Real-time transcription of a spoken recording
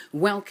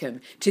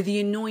Welcome to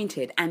the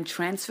anointed and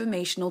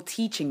transformational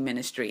teaching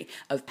ministry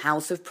of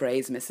House of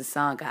Praise,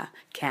 Mississauga,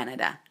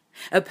 Canada,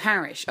 a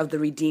parish of the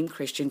Redeemed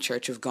Christian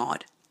Church of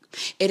God.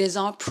 It is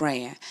our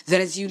prayer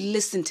that as you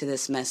listen to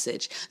this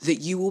message, that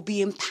you will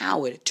be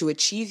empowered to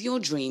achieve your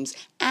dreams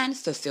and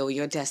fulfill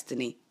your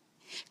destiny.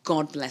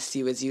 God bless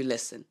you as you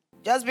listen.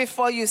 Just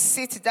before you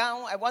sit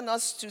down, I want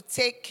us to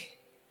take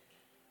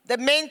the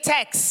main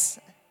text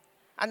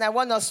and I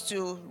want us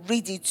to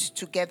read it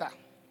together.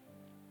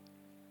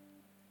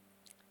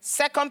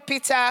 2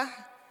 Peter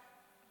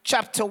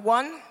chapter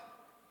 1,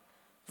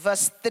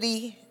 verse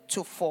 3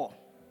 to 4.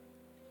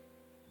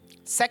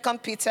 2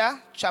 Peter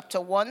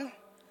chapter 1,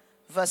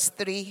 verse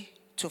 3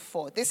 to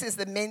 4. This is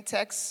the main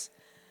text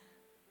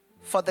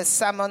for the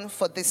sermon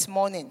for this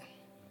morning.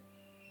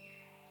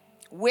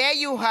 Where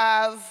you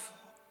have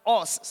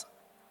us,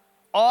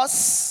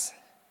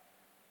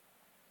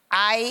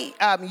 I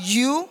am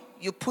you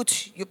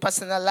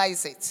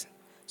personalize it.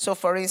 So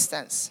for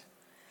instance,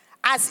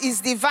 as his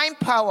divine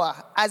power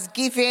has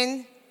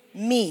given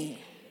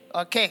me.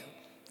 Okay,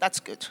 that's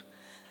good.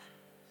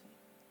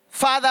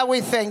 Father,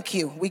 we thank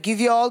you. We give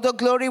you all the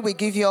glory. We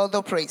give you all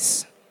the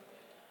praise.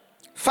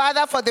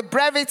 Father, for the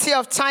brevity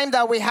of time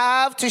that we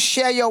have to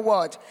share your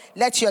word,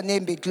 let your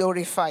name be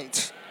glorified.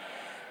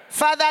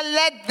 Father,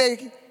 let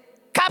the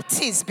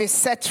captives be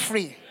set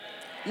free.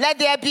 Let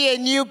there be a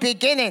new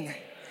beginning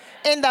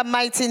in the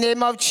mighty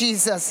name of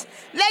Jesus.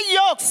 Let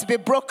yokes be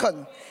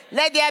broken.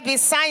 Let there be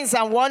signs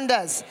and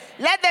wonders.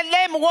 Let the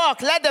lame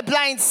walk. Let the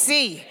blind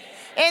see.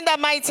 In the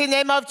mighty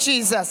name of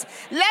Jesus.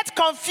 Let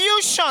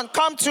confusion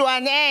come to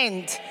an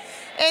end.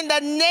 In the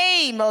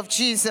name of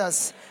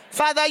Jesus.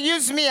 Father,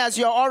 use me as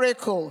your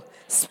oracle.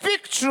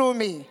 Speak through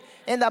me.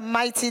 In the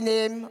mighty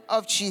name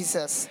of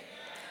Jesus.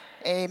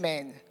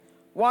 Amen.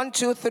 1,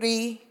 2,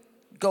 3,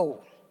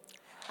 go.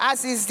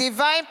 As his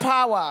divine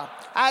power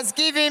has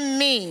given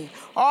me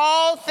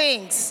all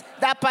things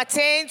that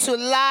pertain to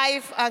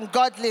life and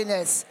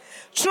godliness,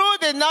 through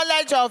the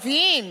knowledge of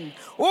him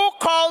who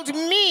called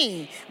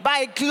me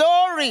by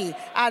glory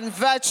and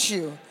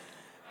virtue,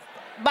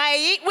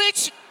 by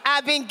which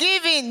have been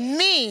given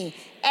me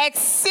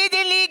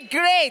exceedingly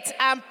great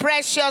and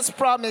precious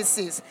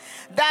promises,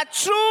 that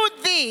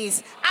through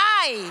these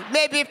I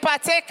may be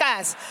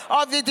partakers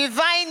of the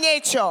divine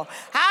nature,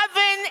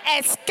 having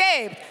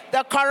escaped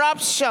the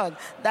corruption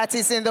that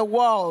is in the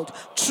world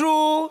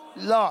through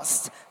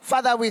lust.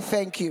 Father, we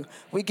thank you.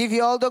 We give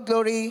you all the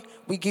glory.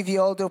 We give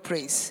you all the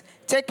praise.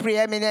 Take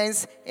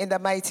preeminence in the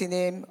mighty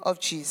name of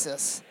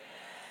Jesus.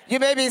 You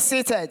may be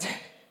seated.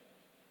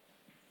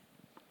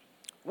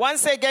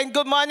 Once again,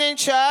 good morning,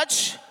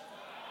 church.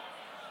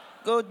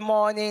 Good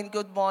morning,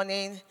 good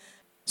morning.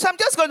 So I'm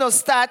just going to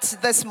start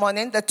this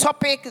morning. The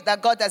topic that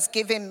God has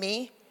given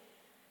me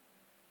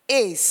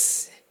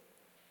is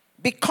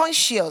be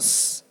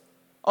conscious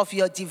of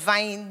your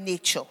divine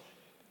nature.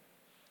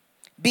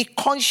 Be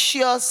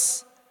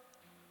conscious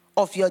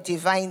of your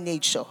divine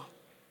nature.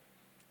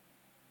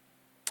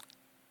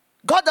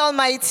 God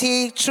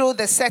Almighty, through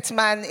the set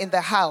man in the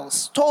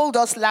house, told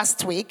us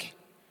last week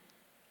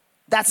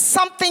that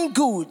something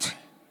good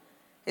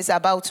is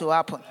about to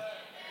happen.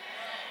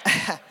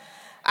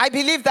 I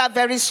believe that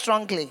very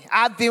strongly.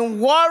 I've been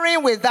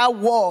worrying with that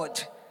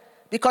word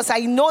because I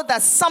know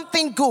that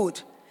something good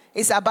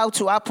is about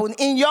to happen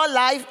in your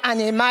life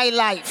and in my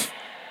life.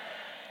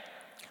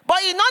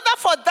 But in order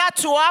for that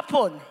to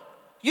happen,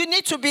 you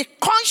need to be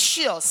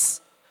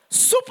conscious,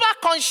 super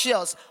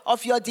conscious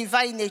of your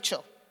divine nature.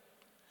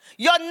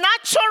 Your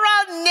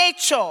natural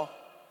nature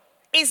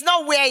is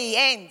not where it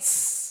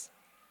ends.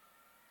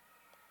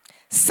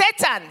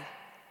 Satan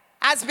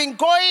has been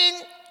going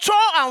to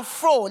and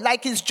fro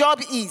like his job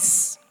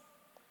is.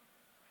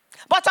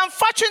 But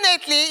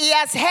unfortunately, he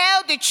has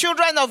held the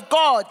children of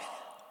God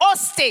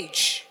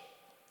hostage.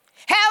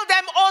 Held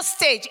them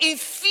hostage in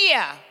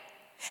fear.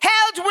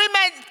 Held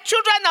women,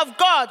 children of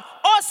God,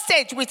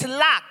 hostage with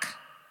lack,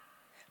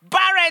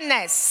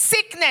 barrenness,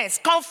 sickness,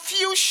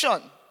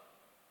 confusion.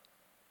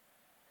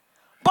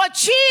 But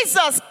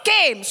Jesus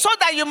came so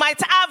that you might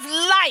have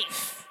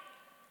life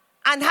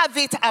and have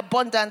it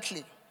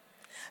abundantly.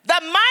 The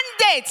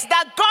mandate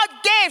that God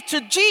gave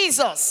to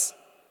Jesus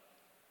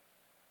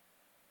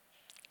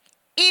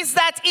is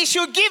that he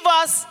should give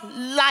us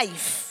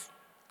life.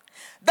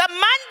 The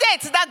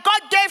mandate that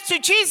God gave to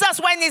Jesus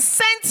when he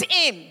sent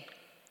him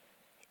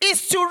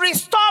is to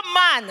restore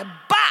man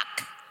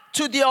back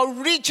to the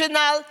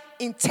original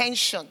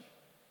intention.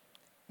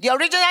 The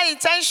original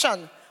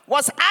intention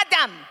was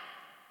Adam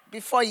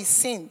before he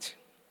sinned.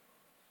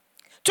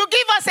 To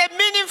give us a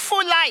meaningful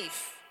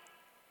life,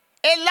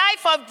 a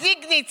life of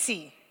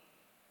dignity,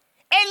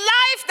 a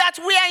life that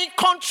we are in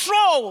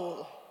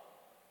control,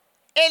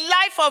 a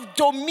life of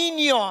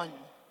dominion.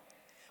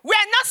 We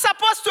are not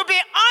supposed to be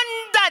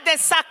under the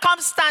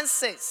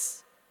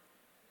circumstances.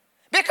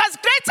 Because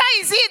greater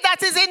is he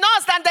that is in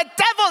us than the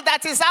devil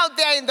that is out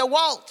there in the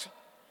world.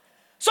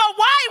 So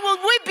why would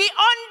we be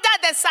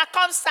under the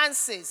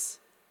circumstances?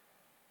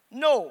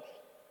 No.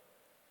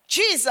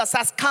 Jesus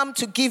has come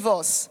to give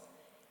us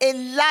a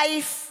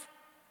life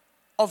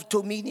of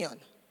dominion.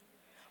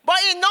 But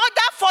in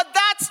order for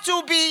that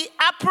to be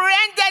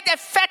apprehended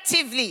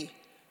effectively,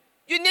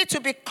 you need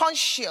to be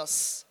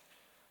conscious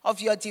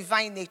of your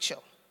divine nature.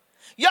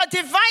 Your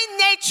divine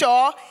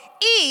nature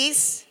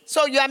is,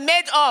 so you are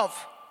made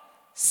of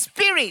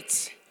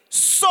spirit,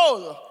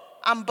 soul,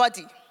 and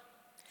body.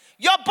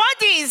 Your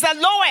body is the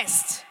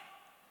lowest.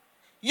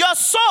 Your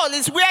soul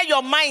is where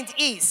your mind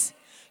is.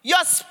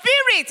 Your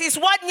spirit is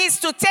what needs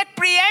to take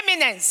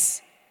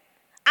preeminence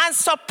and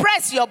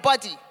suppress your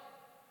body.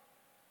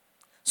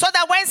 So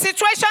that when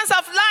situations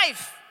of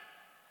life,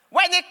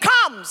 when it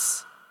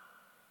comes,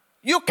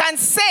 you can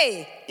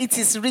say, it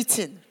is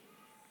written.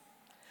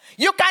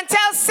 You can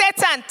tell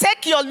Satan,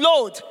 take your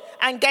load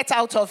and get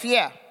out of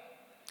here.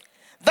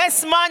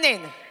 This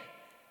morning,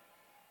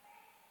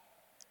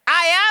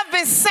 I have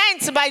been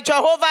sent by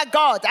Jehovah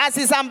God as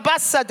his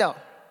ambassador.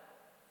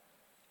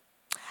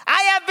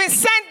 I have been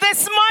sent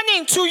this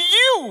morning to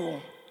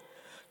you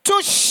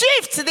to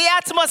shift the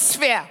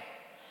atmosphere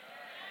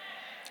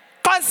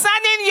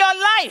concerning your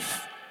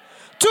life,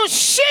 to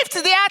shift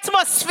the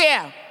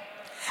atmosphere.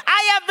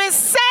 I have been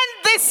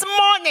sent this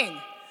morning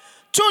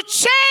to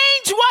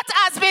change what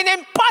has been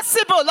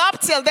impossible up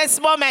till this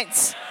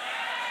moment.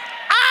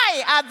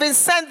 I have been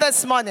sent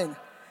this morning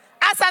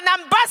as an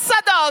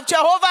ambassador of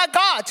Jehovah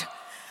God,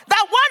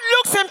 that what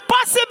looks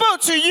impossible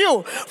to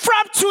you,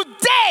 from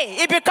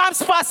today it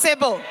becomes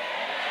possible.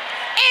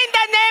 In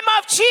the name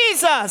of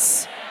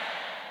Jesus.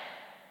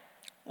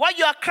 What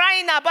you are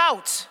crying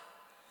about,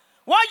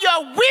 what you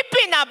are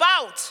weeping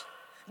about,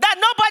 that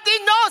nobody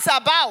knows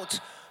about,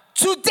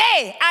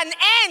 today an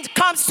end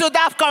comes to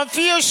that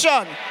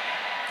confusion.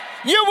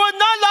 You will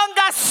no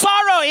longer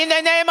sorrow in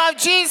the name of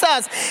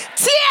Jesus.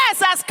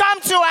 Tears has come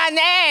to an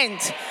end.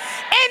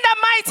 In the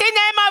mighty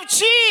name of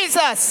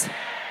Jesus.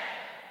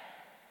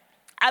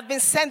 I've been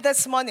sent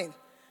this morning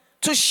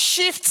to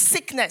shift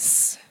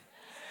sickness.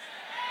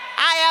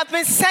 I have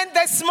been sent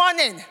this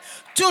morning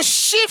to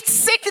shift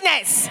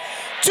sickness,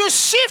 to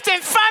shift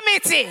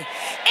infirmity.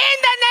 In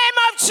the name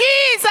of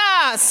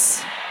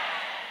Jesus.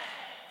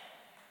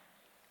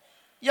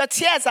 Your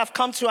tears have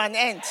come to an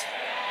end.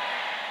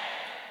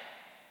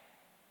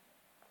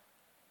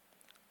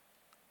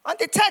 On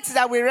the text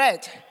that we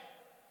read,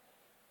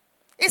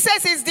 it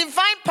says his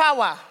divine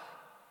power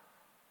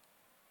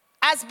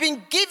has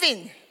been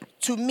given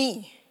to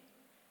me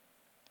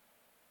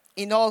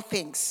in all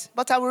things.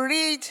 But I will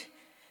read,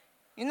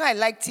 I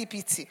like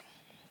TPT.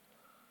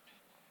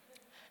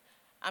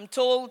 I'm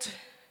told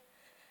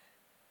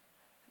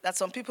that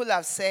some people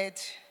have said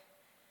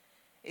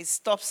it's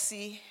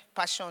Topsy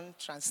Passion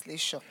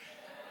Translation.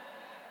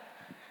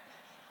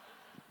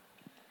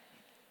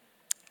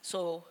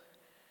 So,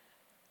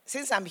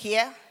 since I'm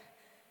here,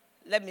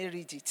 let me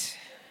read it.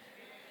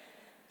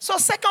 So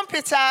 2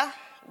 Peter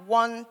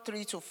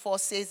 1:3-4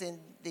 says in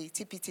the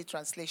TPT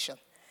translation,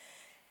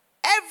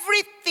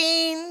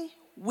 everything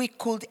we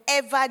could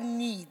ever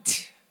need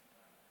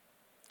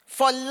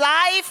for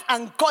life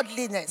and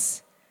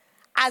godliness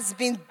has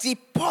been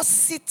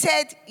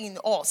deposited in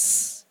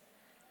us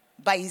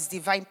by his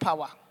divine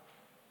power.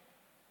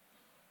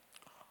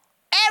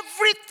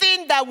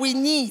 Everything that we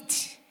need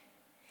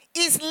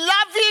is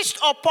lavished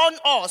upon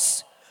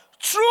us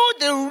through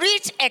the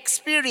rich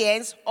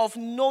experience of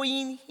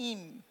knowing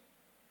him,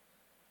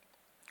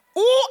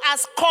 who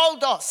has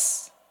called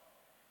us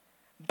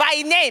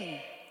by name,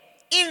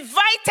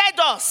 invited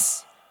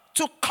us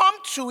to come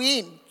to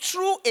him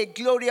through a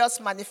glorious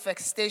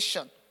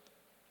manifestation.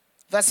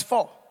 Verse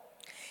 4.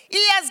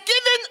 He has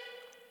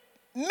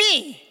given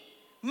me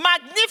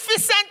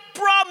magnificent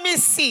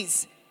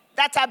promises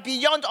that are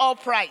beyond all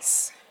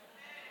price,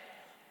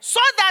 so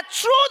that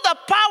through the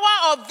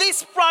power of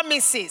these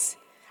promises,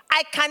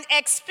 I can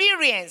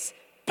experience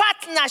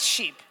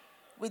partnership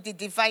with the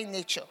divine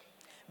nature,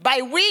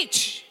 by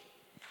which,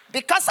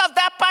 because of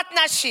that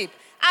partnership,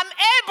 I'm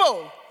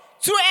able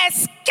to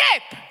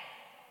escape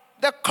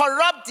the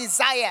corrupt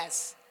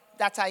desires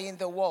that are in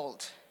the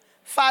world.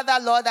 Father,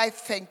 Lord, I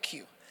thank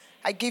you.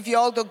 I give you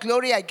all the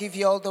glory. I give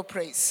you all the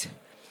praise.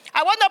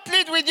 I want to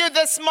plead with you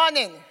this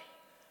morning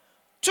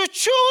to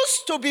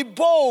choose to be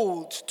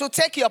bold, to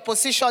take your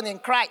position in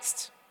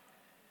Christ.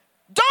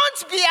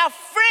 Don't be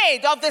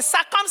afraid of the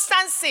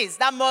circumstances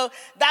that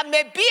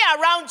may be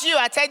around you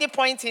at any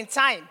point in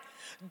time.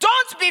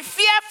 Don't be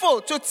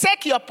fearful to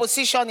take your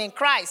position in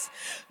Christ.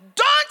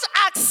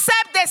 Don't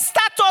accept the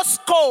status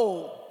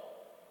quo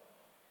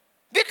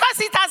because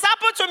it has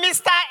happened to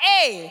Mr.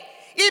 A.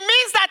 It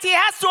means that it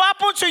has to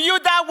happen to you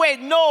that way.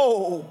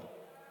 No.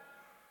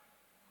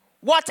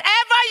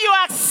 Whatever you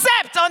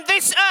accept on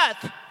this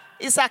earth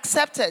is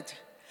accepted.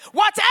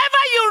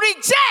 Whatever you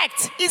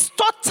reject is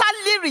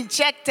totally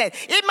rejected.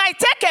 It might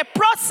take a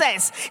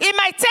process. It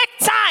might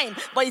take time,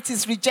 but it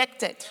is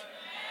rejected.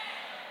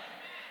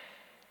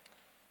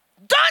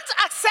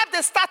 Don't accept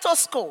the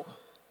status quo.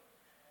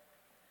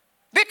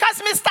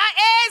 Because Mr.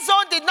 A's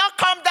own did not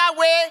come that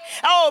way.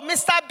 Oh,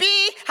 Mr.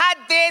 B had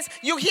this.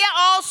 You hear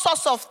all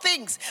sorts of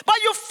things. But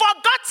you've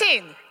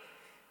forgotten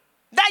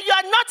that you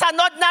are not an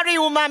ordinary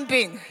human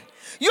being.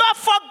 You have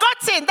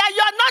forgotten that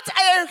you are not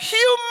a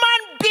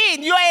human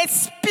being. You are a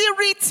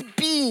spirit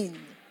being.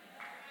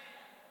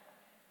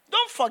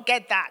 Don't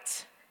forget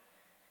that.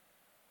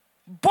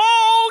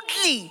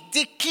 Boldly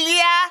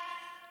declare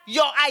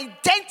your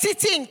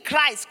identity in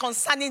Christ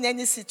concerning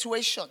any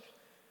situation.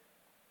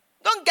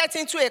 Don't get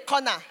into a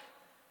corner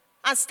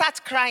and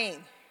start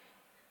crying.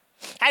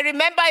 I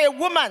remember a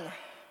woman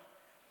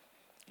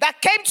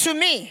that came to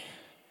me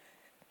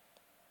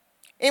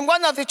in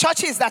one of the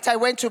churches that I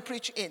went to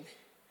preach in.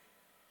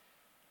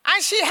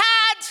 And she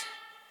had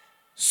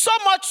so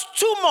much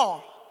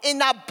tumor in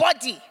her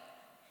body.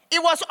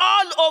 It was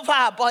all over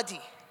her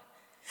body.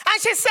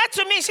 And she said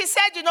to me,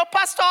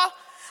 Pastor,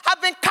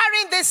 I've been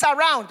carrying this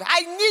around.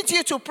 I need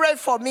you to pray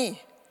for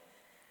me.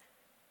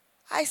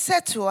 I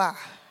said to her,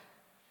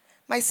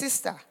 my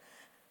sister,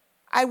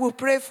 I will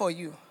pray for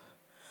you.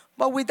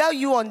 But without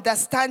you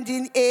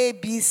understanding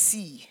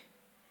ABC,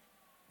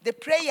 the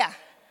prayer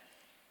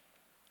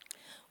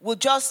will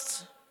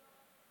just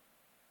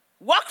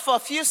work for a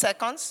few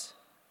seconds,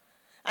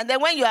 and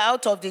then when you are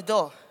out of the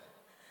door,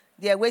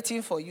 they are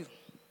waiting for you.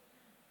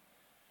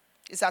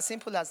 It's as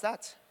simple as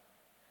that.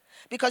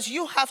 Because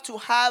you have to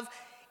have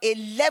a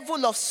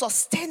level of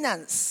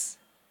sustenance.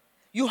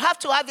 You have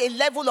to have a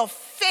level of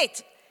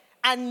faith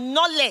and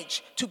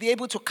knowledge to be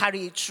able to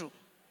carry it through.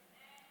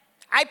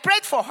 I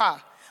prayed for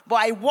her, but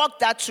I walked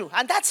that through.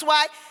 And that's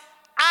why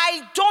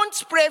I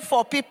don't pray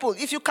for people.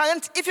 If you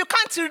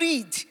can't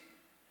read,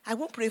 I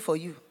won't pray for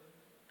you.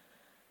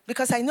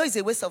 Because I know it's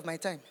a waste of my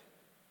time.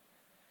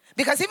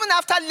 Because even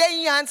after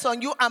laying hands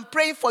on you and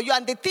praying for you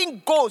and the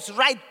thing goes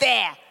right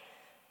there,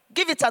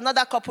 give it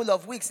another couple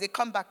of weeks, they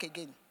come back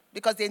again.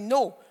 Because they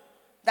know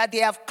that they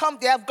have gone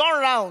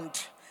round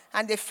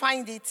and they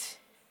find it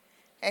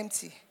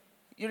empty.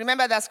 You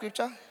remember that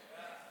scripture?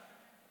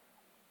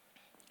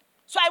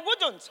 So I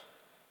wouldn't.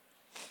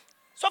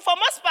 So for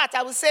most part,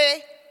 I would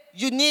say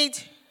you need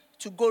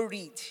to go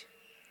read.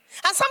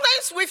 And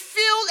sometimes we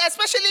feel,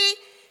 especially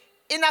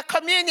in our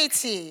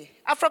community,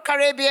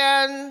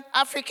 Afro-Caribbean,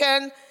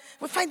 African,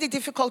 we find it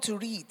difficult to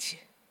read.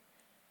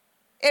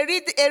 A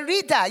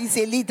reader is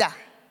a leader.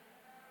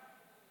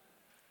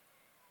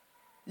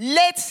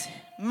 Late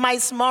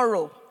Miles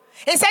Morrow.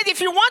 He said,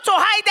 if you want to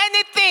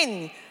hide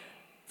anything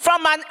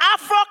from an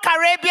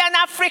Afro-Caribbean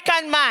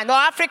African man or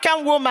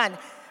African woman,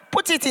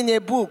 put it in a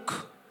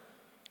book.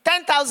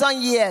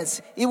 10,000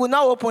 years, he will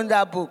not open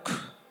that book.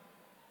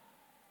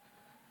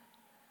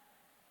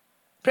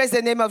 Praise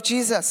the name of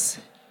Jesus.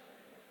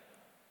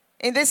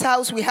 In this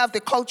house, we have the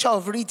culture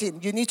of reading.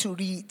 You need to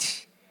read.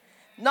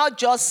 Not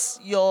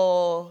just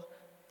your,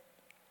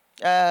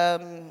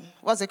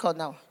 what's it called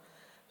now?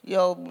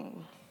 Your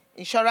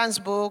insurance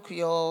book,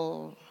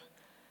 your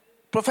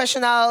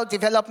professional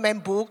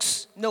development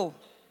books. No.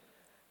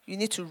 You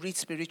need to read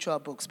spiritual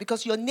books.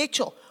 Because your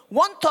nature,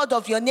 1/3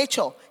 of your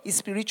nature is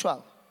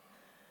spiritual.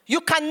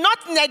 You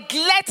cannot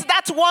neglect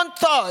that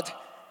 1/3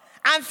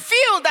 and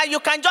feel that you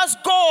can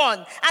just go on.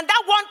 And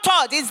that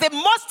 1/3 is the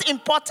most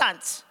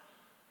important.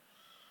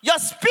 Your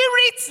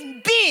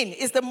spirit being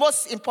is the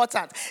most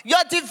important.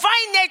 Your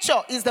divine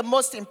nature is the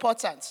most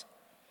important.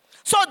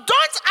 So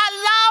don't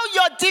allow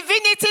your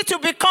divinity to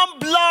become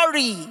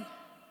blurry.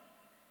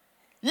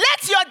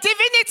 Let your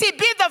divinity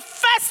be the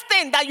first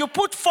thing that you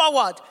put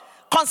forward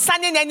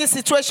concerning any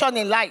situation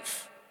in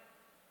life.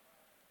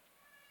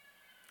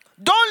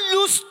 Don't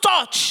lose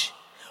touch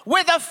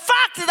with the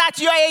fact that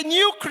you are a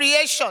new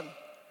creation.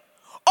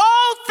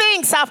 All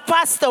things have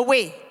passed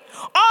away.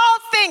 All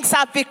things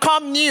have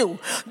become new.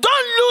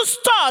 Don't lose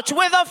touch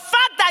with the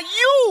fact that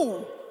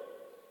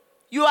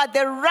you are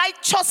the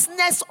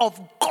righteousness of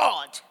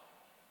God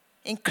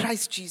in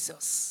Christ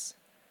Jesus.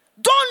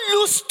 Don't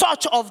lose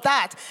touch of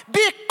that.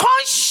 Be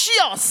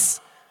conscious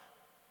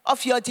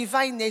of your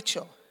divine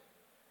nature.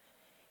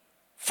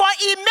 For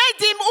he made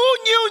him who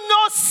knew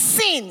no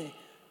sin,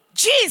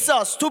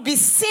 Jesus, to be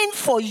sin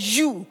for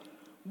you.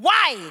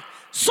 Why?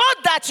 So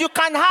that you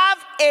can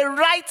have a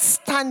right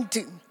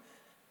standing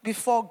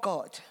before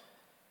God.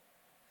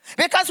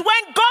 Because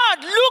when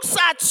God looks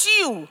at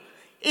you,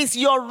 it's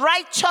your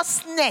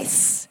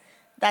righteousness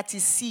that he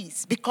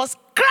sees. Because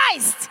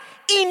Christ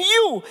in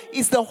you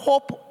is the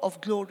hope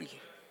of glory.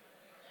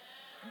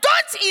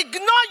 Don't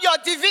ignore your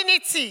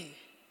divinity.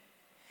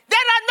 There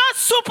are no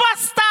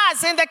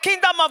superstars in the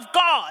kingdom of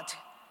God.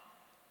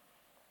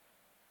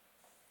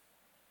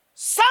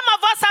 Some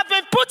of us have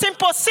been put in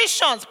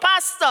positions,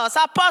 pastors,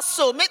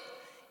 apostles.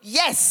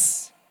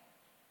 Yes.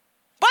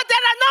 But there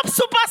are no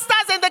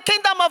superstars in the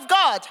kingdom of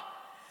God.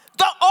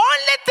 The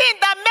only thing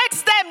that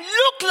makes them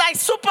look like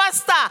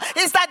superstar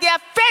is that they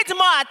have paid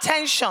more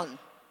attention.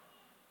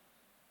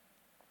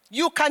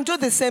 You can do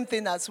the same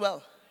thing as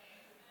well.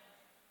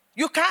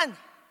 You can.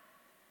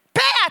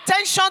 Pay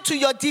attention to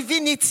your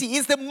divinity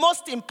is the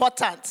most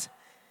important.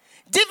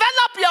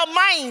 Develop your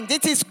mind,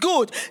 it is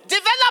good.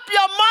 Develop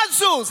your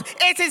muscles,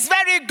 it is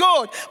very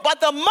good. But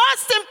the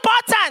most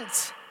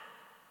important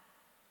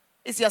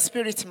is your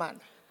spirit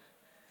man.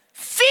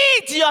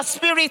 Feed your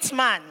spirit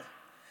man.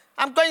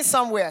 I'm going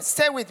somewhere.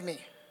 Stay with me.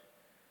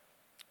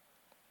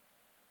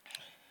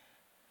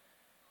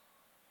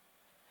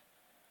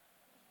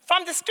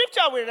 From the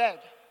scripture we read,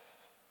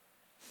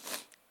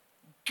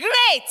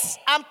 great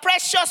and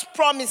precious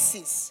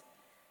promises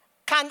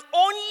can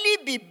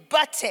only be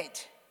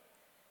birthed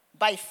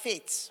by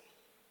faith.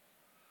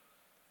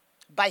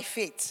 By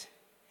faith.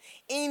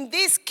 In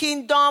this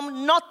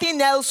kingdom,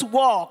 nothing else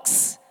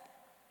works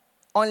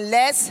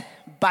unless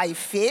by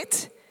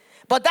faith.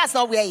 But that's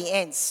not where it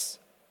ends.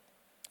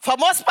 For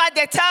most part,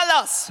 they tell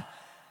us,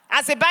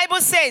 as the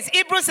Bible says,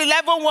 Hebrews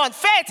 11:1,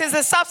 faith is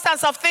the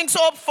substance of things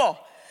hoped for,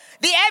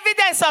 the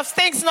evidence of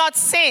things not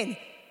seen.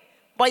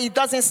 But it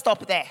doesn't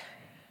stop there.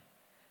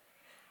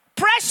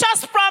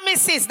 Precious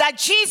promises that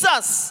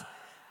Jesus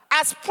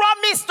has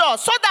promised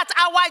us so that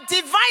our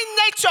divine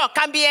nature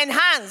can be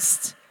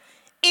enhanced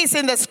is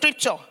in the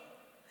scripture.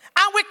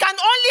 And we can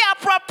only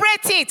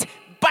appropriate it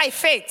by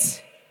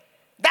faith.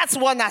 That's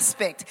one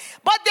aspect.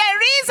 But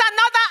there is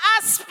another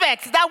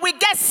aspect that we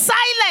get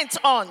silent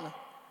on.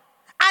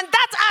 And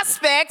that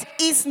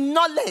aspect is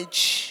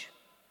knowledge.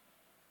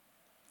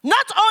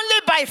 Not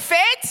only by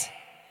faith,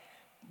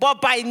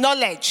 but by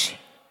knowledge.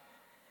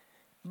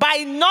 By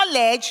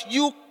knowledge,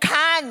 you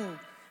can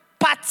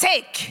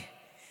partake,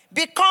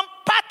 become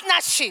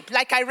partnership,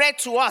 like I read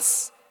to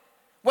us,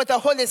 with the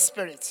Holy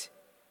Spirit.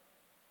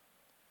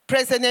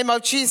 Praise the name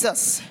of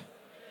Jesus.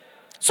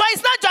 So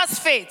it's not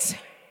just faith.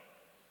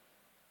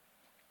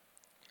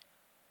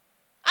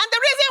 And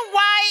the reason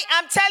why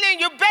I'm telling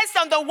you based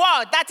on the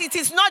word that it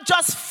is not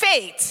just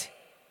faith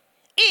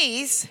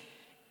is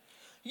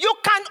you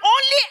can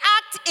only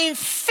act in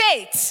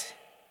faith.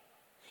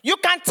 You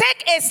can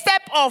take a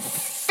step of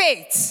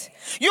faith.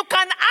 You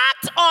can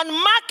act on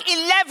Mark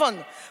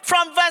 11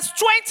 from verse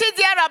 20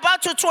 there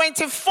about to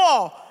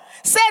 24.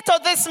 Say to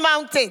this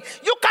mountain,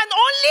 you can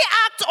only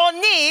act on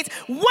it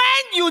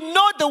when you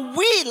know the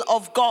will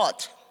of God.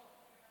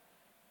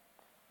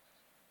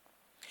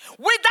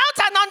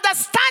 Without an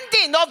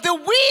understanding of the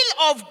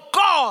will of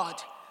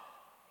God,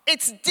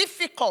 it's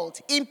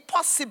difficult,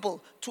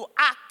 impossible to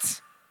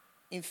act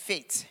in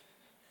faith.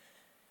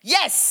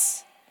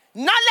 Yes,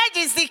 knowledge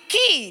is the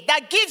key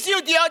that gives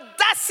you the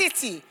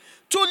audacity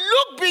to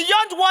look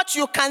beyond what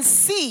you can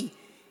see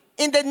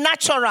in the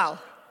natural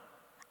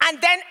and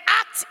then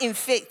act in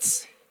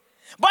faith.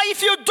 But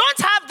if you don't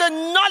have the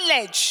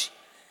knowledge,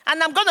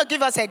 and I'm going to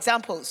give us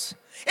examples.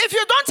 If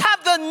you don't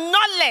have the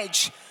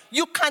knowledge,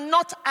 you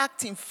cannot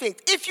act in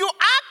faith. If you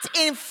act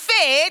in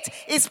faith,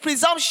 it's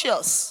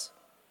presumptuous.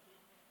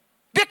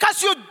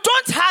 Because you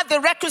don't have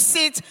the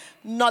requisite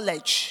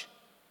knowledge.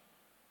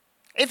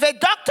 If a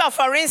doctor,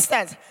 for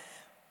instance,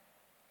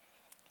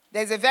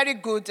 there's a very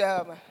good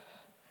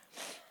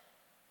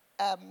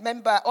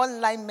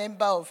online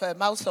member of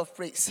House of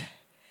Praise.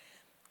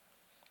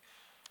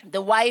 The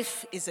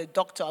wife is a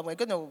doctor, and we're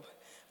going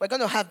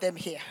to have them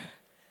here.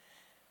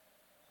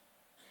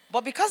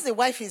 But because the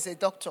wife is a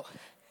doctor,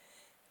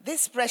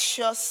 this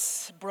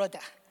precious brother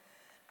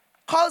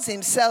calls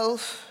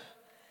himself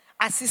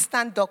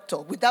assistant doctor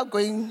without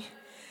going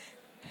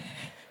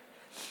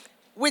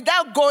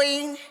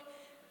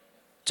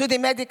to the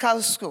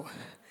medical school.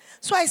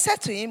 So I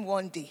said to him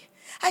one day,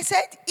 I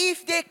said,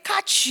 if they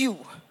catch you,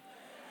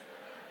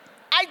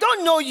 I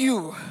don't know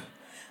you.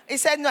 He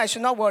said, no, I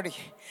should not worry.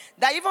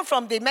 That even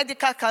from the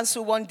medical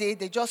council one day,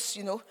 they just,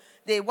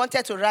 they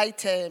wanted to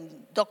write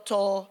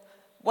Dr.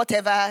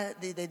 whatever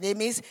the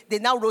name is. They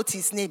now wrote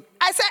his name.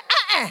 I said,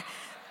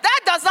 that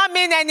does not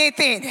mean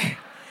anything.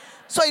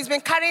 So he's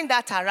been carrying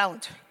that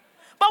around.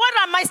 But what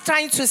am I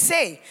trying to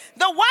say?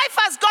 The wife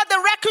has got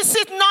the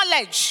requisite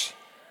knowledge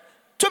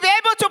to be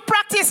able to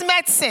practice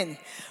medicine.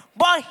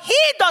 But he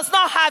does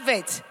not have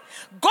it.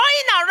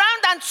 Going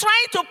around and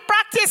trying to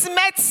practice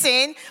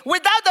medicine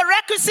without the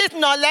requisite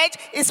knowledge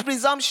is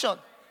presumption.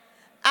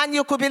 And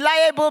you could be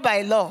liable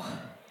by law.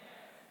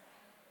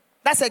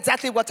 That's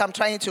exactly what I'm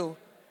trying to.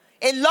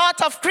 A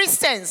lot of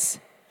Christians,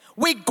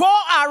 we go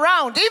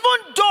around,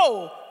 even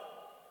though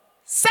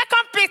 2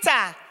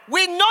 Peter,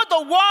 we know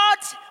the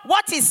word,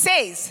 what it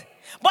says,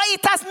 but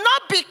it has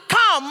not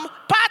become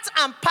part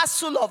and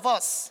parcel of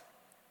us.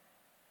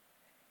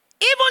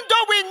 Even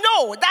though we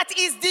know that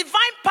his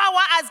divine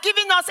power has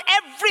given us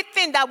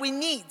everything that we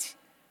need,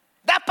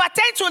 that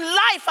pertains to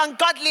life and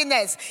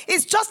godliness,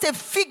 is just a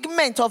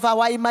figment of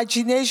our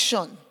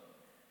imagination.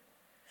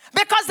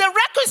 Because the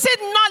requisite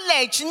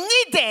knowledge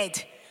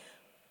needed,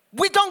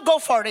 we don't go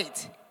for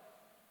it.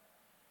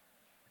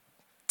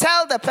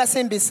 Tell the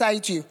person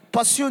beside you,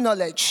 pursue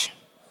knowledge.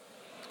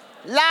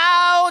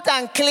 Loud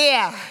and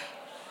clear.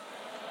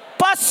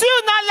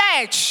 Pursue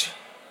knowledge.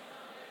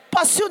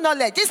 Pursue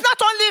knowledge. It's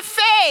not only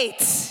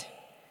faith.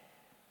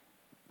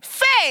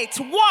 Faith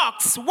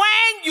works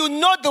when you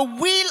know the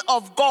will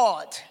of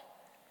God.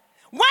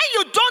 When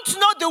you don't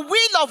know the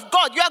will of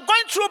God, you are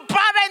going through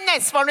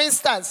barrenness, for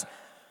instance.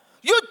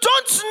 You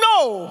don't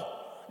know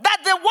that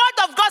the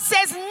word of God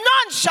says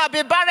none shall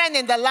be barren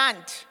in the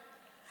land.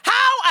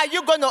 How are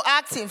you going to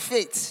act in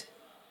faith?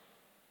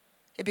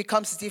 It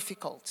becomes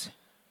difficult.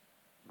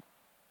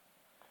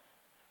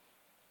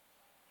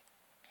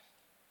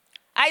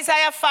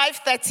 Isaiah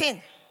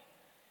 5:13.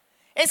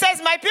 It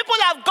says, my people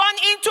have gone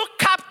into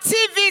captivity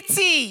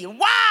captivity.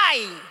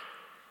 Why?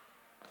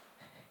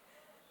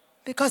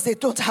 Because they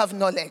don't have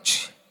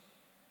knowledge.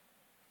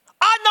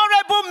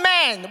 Honorable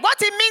men. What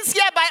it means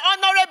here by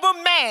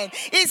honorable men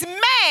is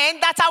men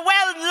that are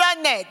well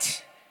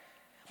learned,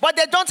 but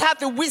they don't have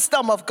the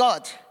wisdom of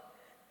God.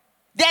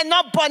 They're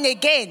not born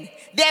again.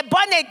 They're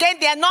born again.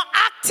 They're not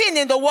acting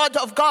in the word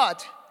of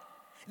God.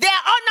 They're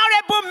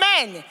honorable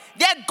men.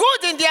 They're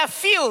good in their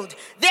field.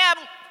 They're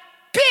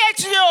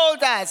PhD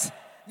holders.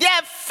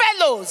 They're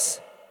fellows.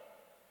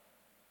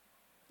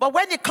 But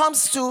when it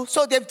comes to,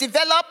 so they've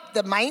developed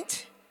the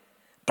mind,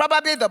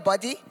 probably the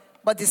body,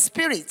 but the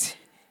spirit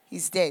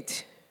is dead.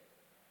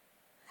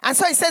 And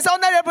so it says,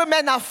 honorable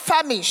men are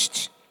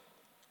famished,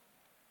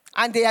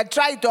 and they are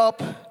dried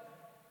up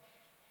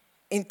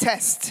in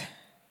thirst.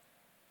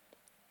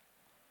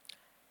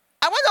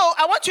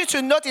 I want you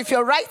to note, if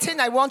you're writing,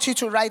 I want you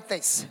to write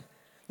this.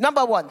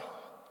 Number one,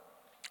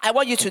 I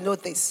want you to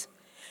note this.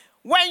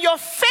 When your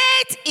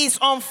faith is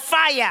on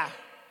fire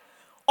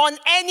on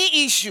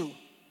any issue,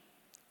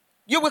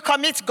 you will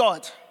commit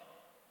God.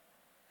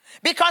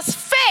 Because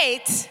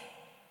faith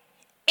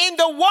in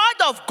the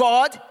word of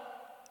God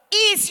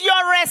is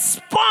your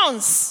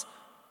response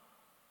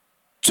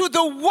to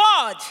the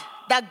word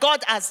that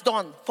God has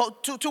done,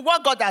 to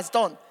what God has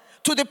done,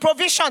 to the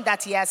provision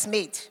that he has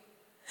made.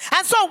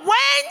 And so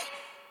when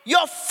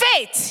your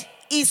faith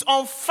is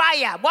on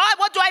fire,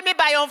 what do I mean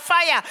by on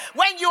fire?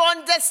 When you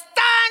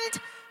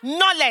understand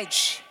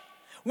knowledge,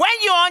 when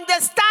you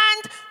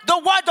understand the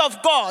word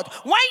of God,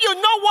 when you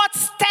know what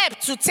step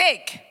to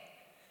take,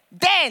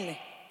 then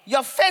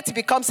your faith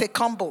becomes a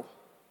combo.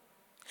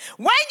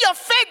 When your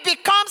faith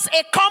becomes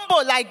a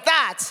combo like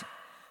that,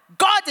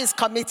 God is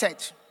committed.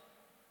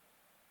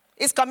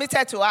 He's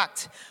committed to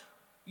act.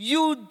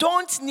 You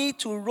don't need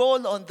to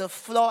roll on the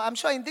floor. I'm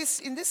sure in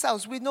this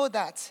house we know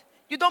that.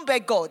 You don't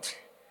beg God.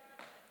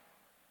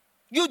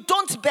 You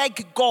don't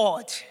beg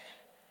God.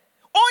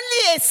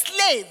 Only a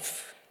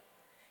slave.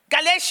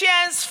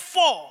 Galatians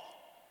 4.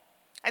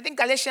 I think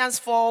Galatians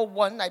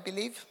 4:1, I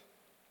believe.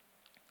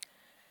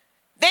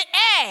 The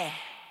heir.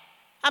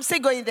 I'm still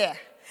going there.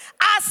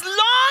 As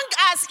long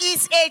as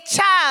he's a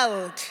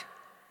child,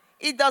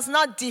 it does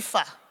not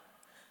differ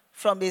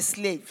from a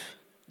slave,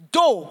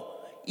 though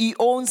he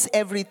owns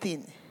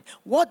everything.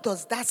 What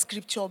does that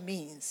scripture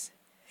mean?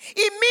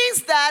 It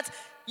means that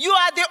you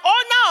are the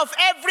owner of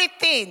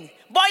everything,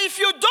 but if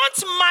you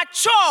don't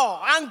mature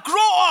and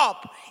grow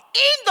up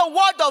in the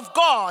word of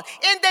God,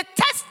 in the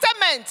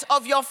testament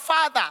of your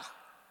father,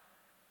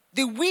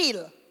 the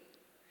will,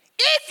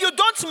 if you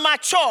don't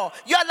mature,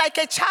 you're like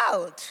a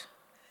child.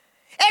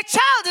 A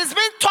child is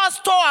being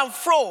tossed to and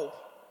fro.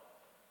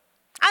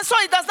 And so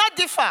it does not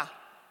differ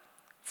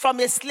from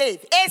a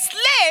slave. A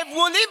slave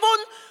will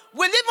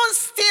even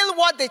steal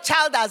what the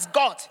child has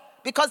got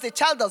because the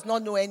child does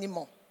not know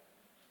anymore.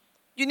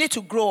 You need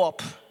to grow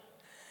up.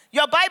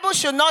 Your Bible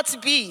should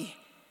not be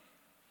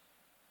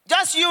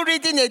just you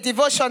reading a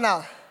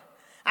devotional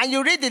and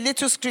you read the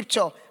little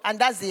scripture and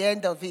that's the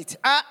end of it.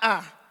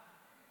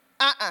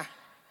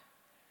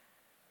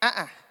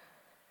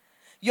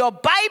 Your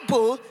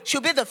Bible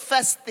should be the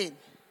first thing.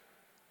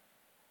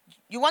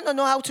 You want to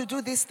know how to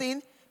do this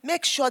thing?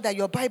 Make sure that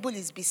your Bible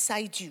is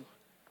beside you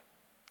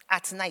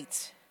at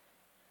night.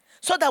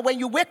 So that when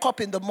you wake up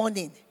in the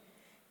morning,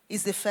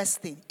 it's the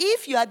first thing.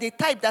 If you are the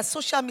type that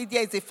social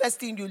media is the first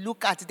thing you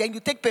look at, then you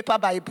take paper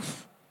Bible.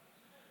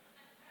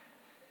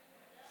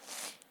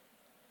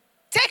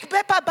 Take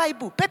paper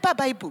Bible. Paper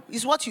Bible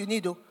is what you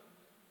need, though.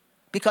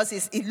 Because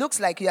it looks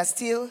like you are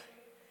still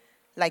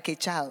like a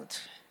child.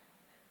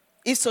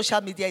 If social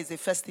media is the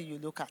first thing you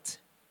look at.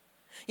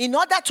 In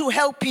order to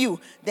help you,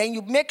 then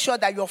you make sure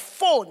that your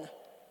phone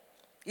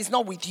is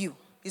not with you.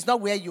 It's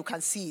not where you can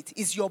see it.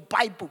 It's your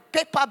Bible,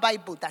 paper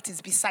Bible that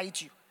is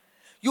beside you.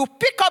 You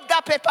pick up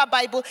that paper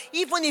Bible,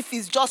 even if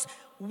it's just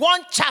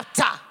one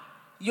chapter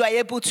you are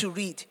able to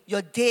read.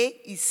 Your day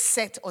is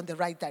set on the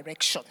right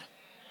direction.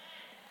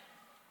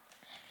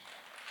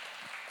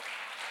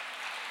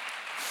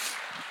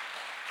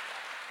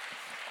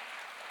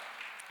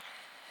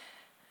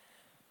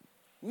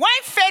 When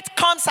faith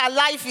comes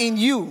alive in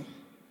you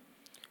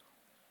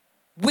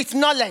with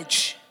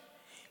knowledge,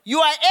 you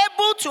are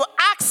able to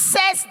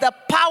access the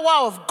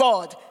power of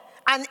God,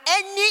 and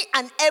any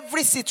and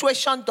every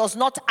situation does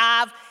not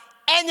have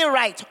any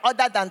right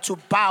other than to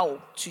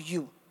bow to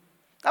you.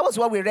 That was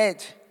what we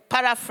read,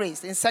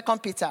 paraphrased in 2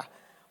 Peter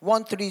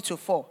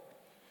 1:3-4.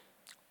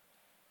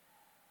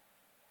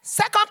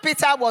 2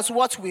 Peter was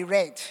what we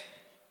read.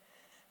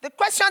 The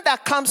question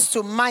that comes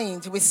to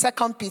mind with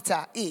 2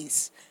 Peter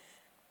is,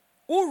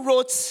 who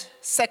wrote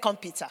 2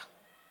 Peter?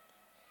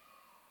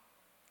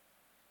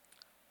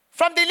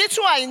 From the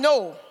little I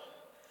know,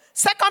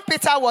 2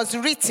 Peter was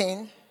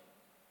written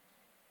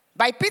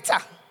by Peter.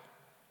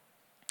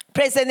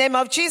 Praise the name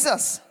of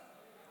Jesus.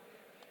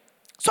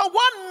 So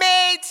what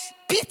made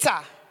Peter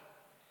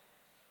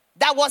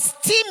that was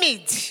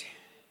timid?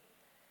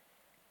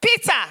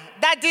 Peter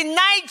that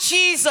denied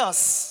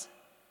Jesus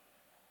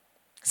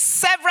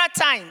several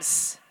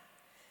times.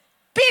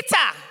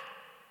 Peter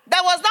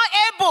that was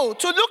not able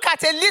to look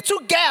at a little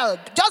girl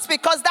just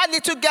because that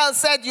little girl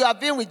said you have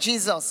been with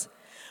Jesus.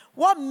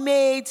 What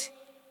made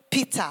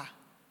Peter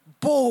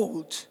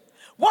bold?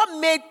 What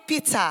made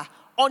Peter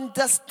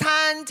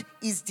understand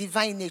his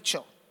divine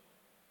nature?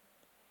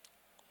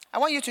 I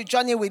want you to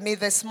journey with me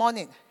this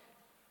morning.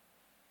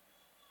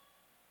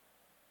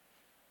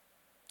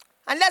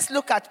 And let's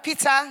look at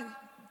Peter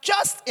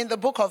just in the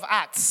book of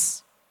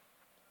Acts.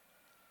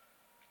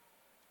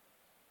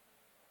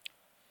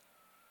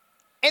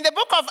 In the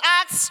book of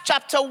Acts,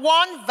 chapter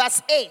 1,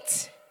 verse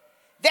 8,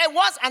 there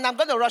was, and I'm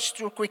going to rush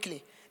through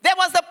quickly, there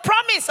was the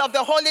promise of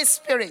the Holy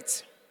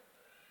Spirit.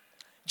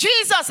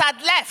 Jesus had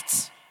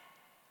left.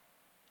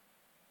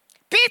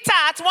 Peter,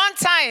 at one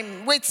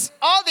time, with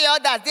all the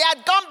others, they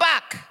had gone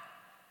back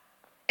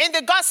in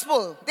the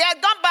gospel. They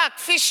had gone back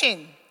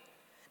fishing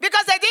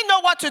because they didn't know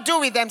what to do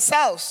with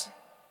themselves.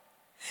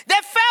 They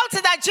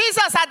felt that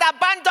Jesus had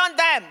abandoned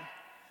them.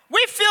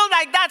 We feel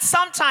like that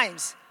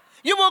sometimes.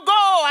 You will go,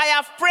 oh, I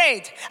have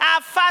prayed, I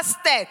have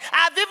fasted, I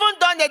have even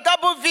done a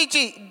double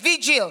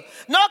vigil.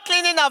 No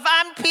cleaning of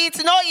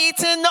armpits, no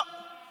eating, no.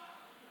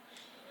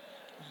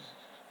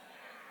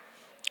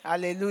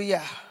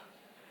 Hallelujah.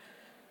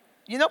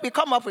 You know, we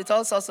come up with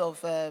all sorts of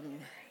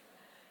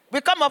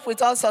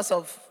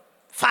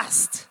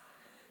fast.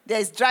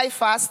 There's dry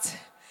fast,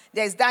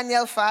 there's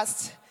Daniel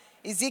fast,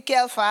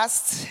 Ezekiel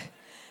fast,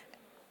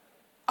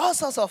 all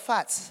sorts of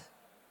fasts.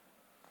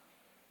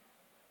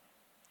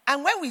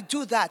 And when we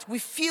do that, we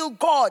feel,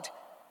 God,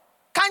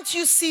 can't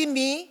you see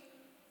me?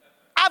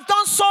 I've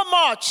done so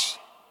much.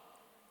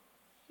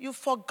 You've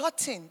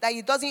forgotten that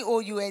he doesn't owe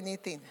you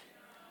anything.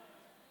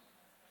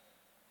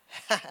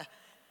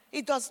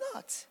 He does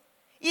not.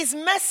 His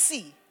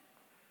mercy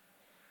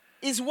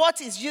is what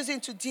he's using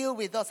to deal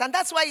with us. And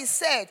that's why he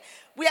said,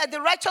 we are the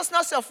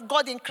righteousness of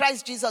God in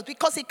Christ Jesus,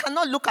 because he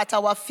cannot look at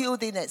our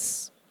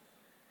filthiness.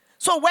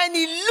 So when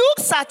he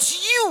looks at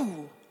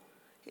you,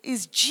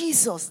 it's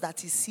Jesus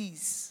that he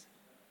sees.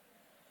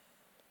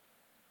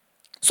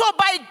 So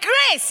by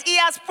grace, he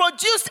has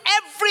produced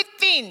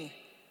everything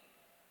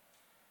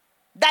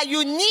that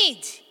you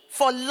need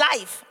for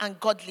life and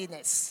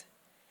godliness.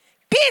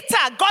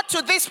 Peter got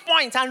to this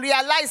point and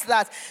realized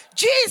that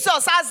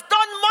Jesus has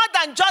done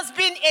more than just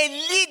being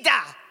a leader.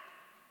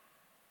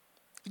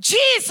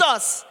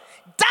 Jesus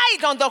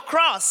died on the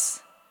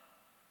cross.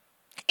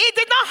 He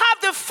did not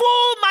have the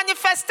full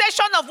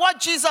manifestation of what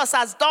Jesus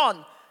has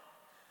done.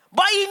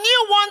 But he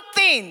knew one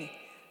thing,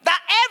 that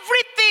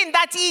everything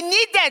that he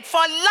needed for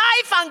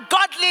life and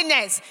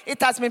godliness,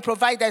 it has been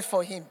provided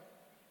for him.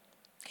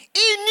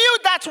 He knew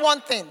that one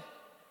thing.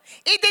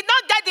 He did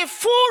not get the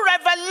full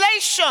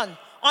revelation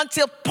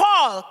until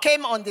Paul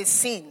came on the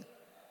scene.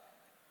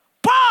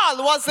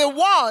 Paul was the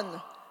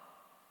one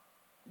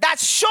that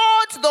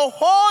showed the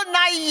whole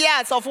 9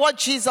 years of what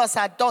Jesus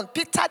had done.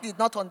 Peter did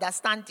not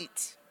understand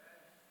it.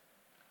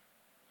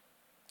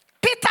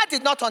 Peter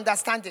did not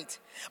understand it.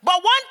 But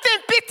one thing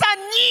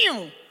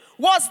Peter knew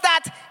was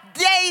that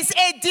there is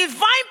a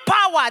divine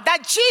power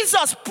that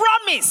Jesus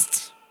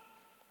promised.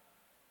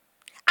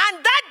 And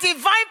that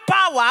divine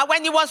power,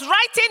 when he was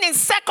writing in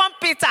 2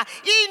 Peter,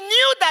 he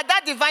knew that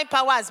that divine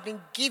power has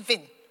been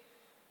given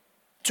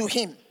to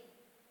him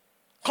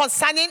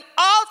concerning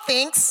all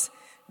things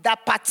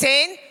that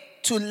pertain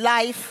to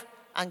life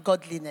and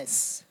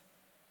godliness.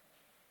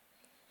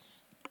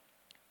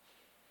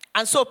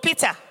 And so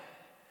Peter,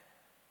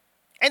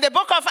 in the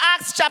book of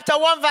Acts chapter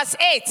 1 verse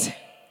 8,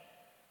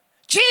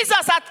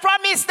 Jesus had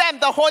promised them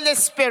the Holy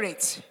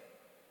Spirit.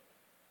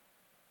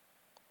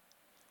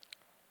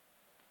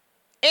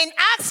 In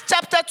Acts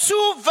chapter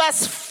 2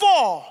 verse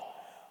 4,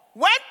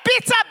 when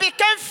Peter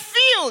became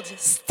filled,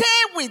 stay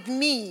with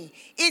me.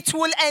 It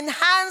will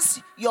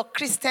enhance your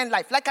Christian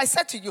life. Like I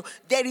said to you,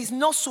 there is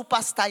no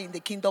superstar in the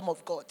kingdom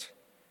of God.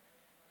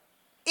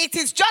 It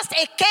is just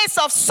a case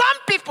of some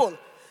people,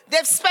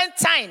 they've spent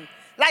time.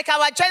 Like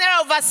our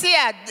general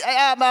overseer,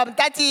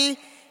 Daddy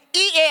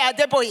E.A.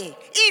 Adeboye.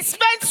 He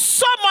spent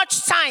so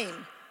much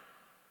time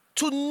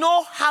to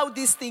know how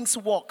these things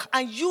work.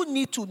 And you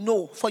need to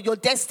know for your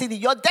destiny.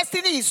 Your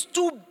destiny is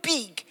too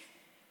big.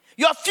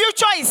 Your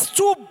future is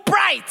too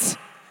bright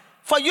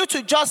for you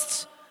to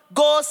just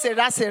go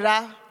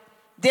sera,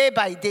 day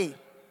by day.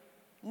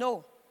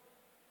 No.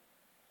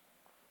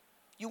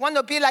 You want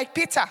to be like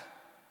Peter.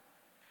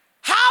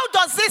 How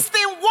does this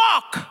thing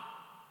work?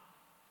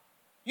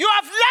 You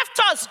have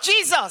left us,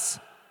 Jesus.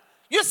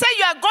 You say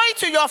you are going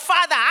to your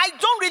Father. I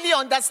don't really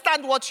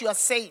understand what you are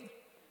saying.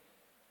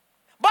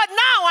 But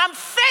now I'm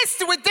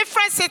faced with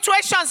different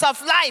situations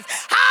of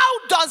life.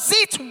 How does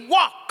it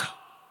work?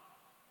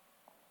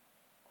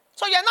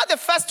 So you're not the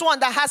first one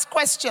that has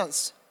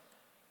questions.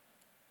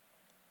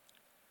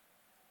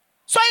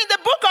 So in the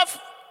book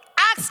of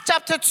Acts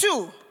chapter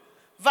 2,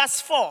 verse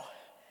 4,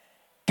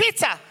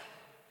 Peter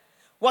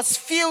was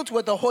filled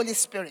with the Holy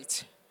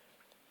Spirit.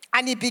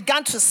 And he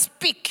began to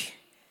speak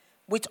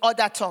with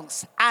other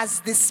tongues as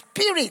the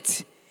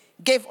Spirit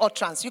gave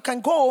utterance. You can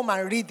go home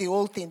and read the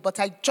whole thing, but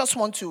I just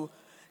want to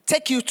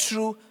take you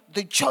through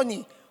the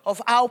journey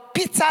of how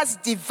Peter's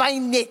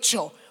divine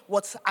nature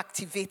was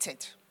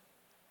activated.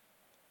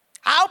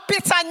 How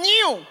Peter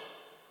knew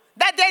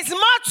that there's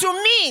more to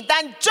me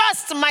than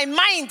just my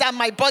mind and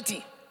my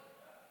body.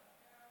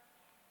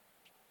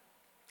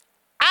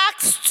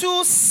 Acts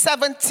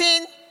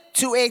 2:17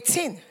 to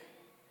 18.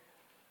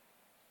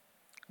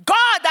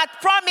 God had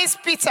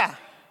promised Peter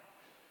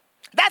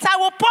that I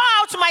will pour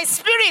out my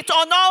spirit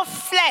on all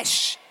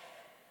flesh.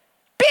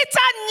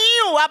 Peter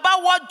knew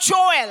about what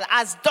Joel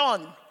has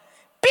done.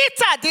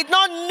 Peter did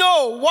not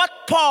know what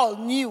Paul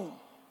knew.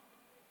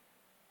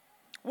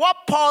 What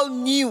Paul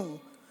knew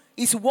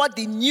is what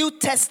the New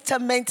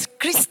Testament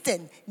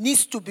Christian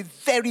needs to be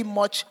very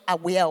much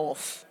aware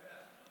of.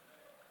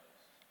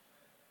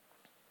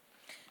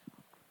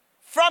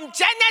 From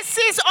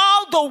Genesis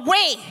all the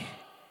way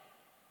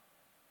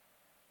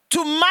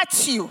to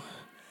Matthew,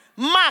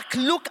 Mark,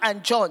 Luke,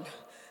 and John,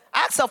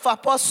 Acts of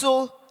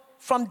Apostle,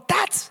 from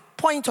that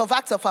point of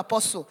Acts of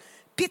Apostle,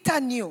 Peter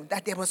knew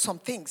that there were some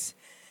things.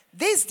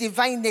 This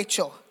divine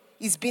nature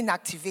is being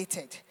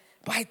activated,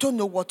 but I don't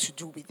know what to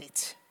do with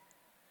it.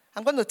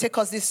 I'm going to take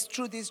us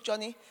through this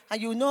journey,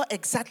 and you know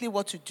exactly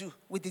what to do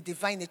with the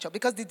divine nature,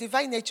 because the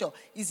divine nature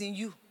is in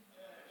you.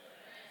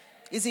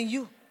 Is in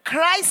you.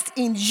 Christ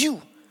in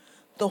you,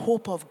 the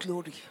hope of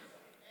glory.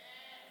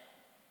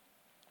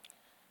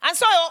 And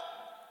so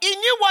he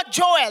knew what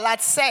Joel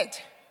had said.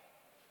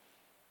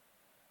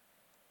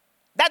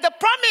 That the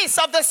promise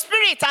of the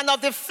spirit and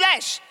of the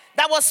flesh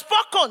that was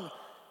spoken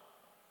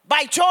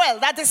by Joel,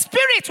 that the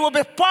spirit will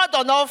be poured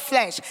on all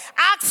flesh.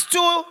 Acts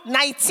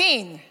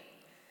 2:19.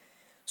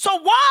 So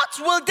what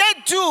will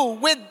they do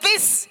with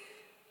this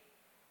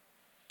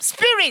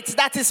spirit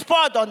that is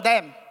poured on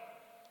them?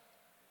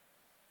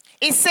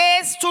 It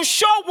says to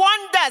show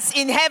wonders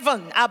in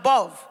heaven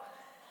above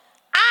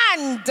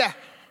and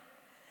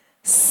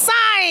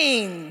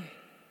sign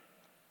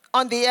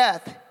on the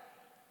earth.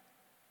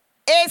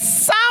 A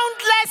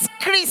soundless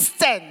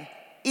Christian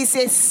is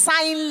a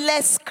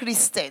signless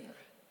Christian.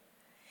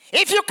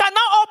 If you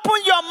cannot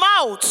open your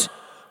mouth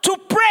to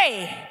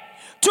pray,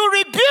 to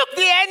rebuke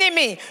the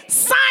enemy,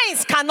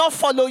 signs cannot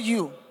follow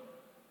you.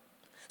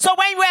 So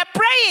when you are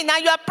praying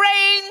and you are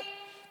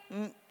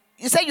praying,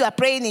 you say you are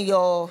praying in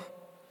your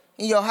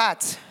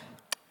heart.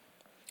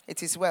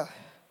 It is well.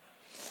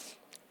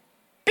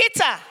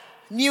 Peter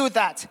knew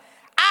that.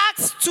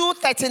 Acts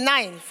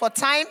 2:39. For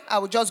time, I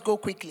will just go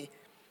quickly.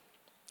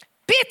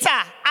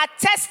 Peter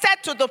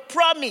attested to the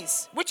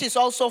promise, which is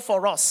also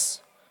for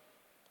us.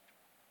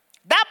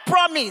 That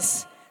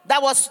promise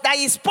that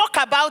he spoke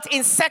about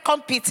in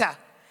 2 Peter.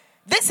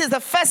 This is the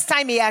first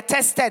time he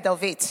attested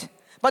of it.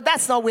 But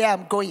that's not where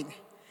I'm going.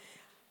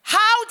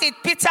 How did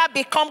Peter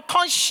become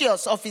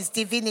conscious of his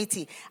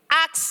divinity?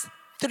 Acts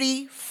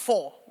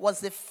 3:4 was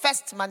the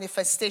first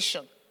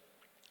manifestation.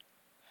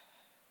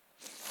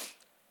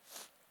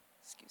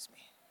 Excuse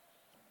me.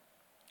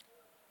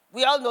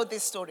 We all know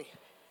this story.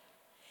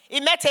 He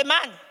met a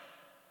man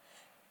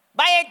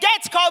by a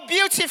gate called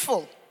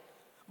Beautiful.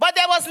 But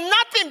there was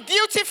nothing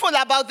beautiful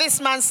about this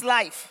man's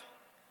life.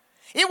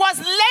 He was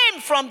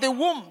lame from the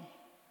womb.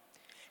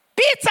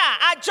 Peter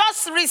had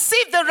just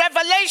received the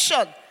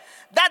revelation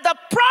that the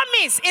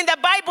promise in the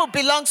Bible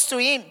belongs to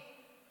him.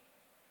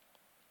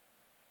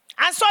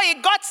 And so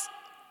he got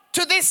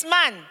to this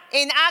man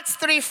in Acts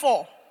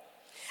 3:4.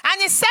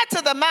 And he said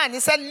to the man, he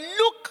said,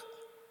 look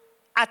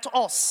at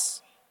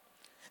us.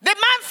 The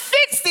man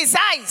fixed his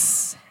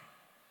eyes.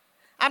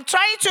 I'm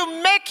trying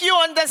to make you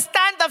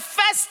understand the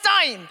first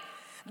time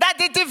that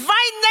the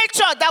divine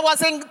nature that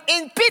was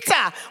in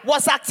Peter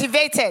was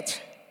activated.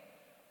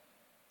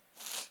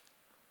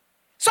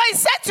 So he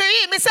said to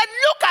him, he said,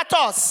 look at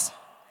us.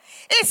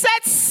 He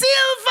said,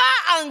 silver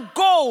and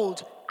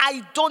gold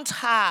I don't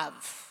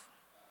have.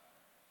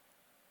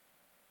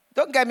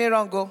 Don't get me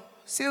wrong, go.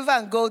 Silver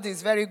and gold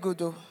is very good,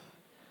 though.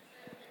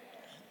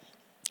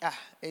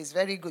 It's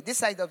very good. This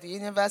side of the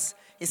universe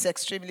is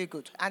extremely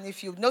good. And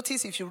if you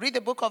notice, if you read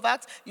the book of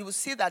Acts, you will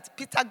see that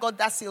Peter got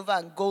that silver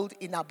and gold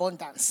in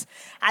abundance.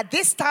 At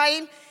this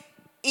time,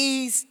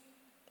 his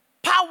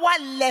power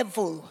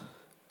level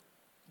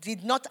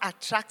did not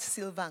attract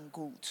silver and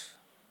gold.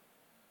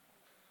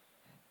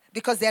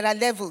 Because there are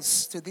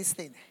levels to this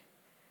thing.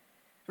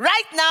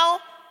 Right now,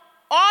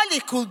 all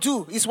he could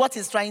do is what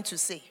he's trying to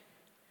say.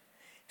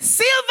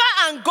 Silver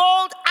and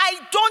gold, I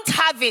don't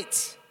have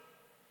it.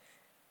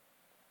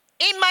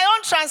 In my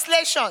own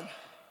translation,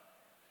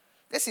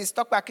 this is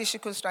Tope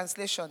Akinsiku's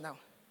translation now.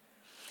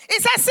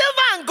 It says,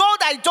 silver and gold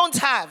I don't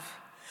have,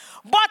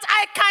 but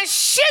I can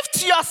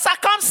shift your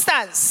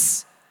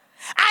circumstance.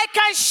 I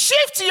can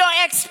shift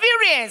your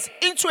experience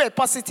into a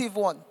positive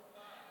one.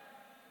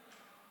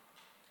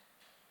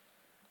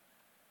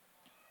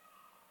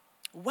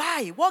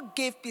 Why? What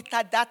gave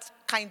Peter that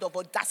kind of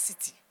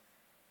audacity?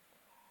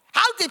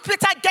 How did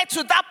Peter get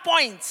to that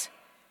point?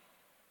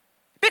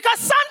 Because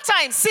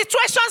sometimes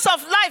situations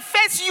of life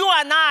face you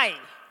and I.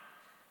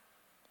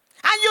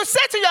 And you say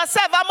to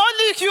yourself, I'm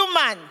only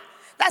human.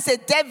 That's a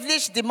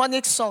devilish,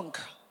 demonic song.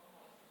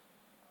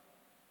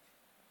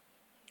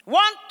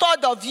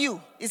 1/3 of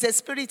you is a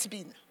spirit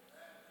being.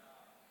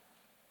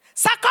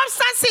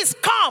 Circumstances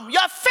come.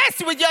 You're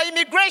faced with your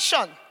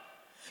immigration.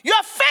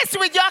 You're faced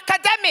with your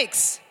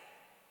academics.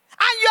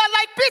 And you're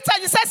like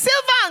Peter. You say,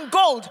 silver and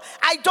gold,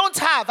 I don't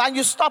have. And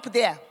you stop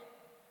there.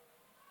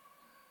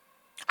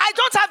 I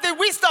don't have the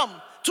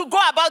wisdom to go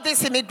about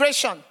this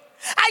immigration.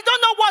 I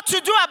don't know what to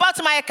do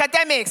about my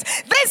academics.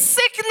 This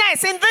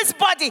sickness in this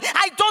body,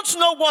 I don't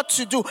know what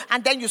to do.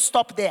 And then you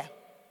stop there.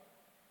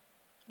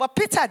 But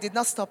Peter did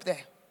not stop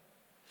there.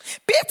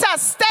 Peter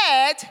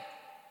said,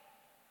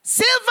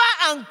 silver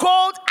and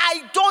gold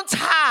I don't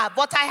have,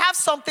 but I have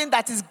something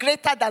that is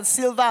greater than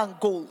silver and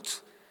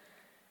gold.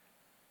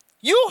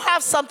 You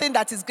have something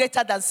that is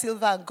greater than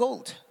silver and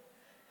gold.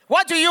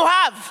 What do you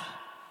have?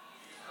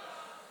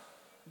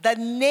 The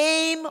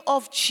name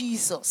of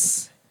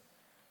Jesus.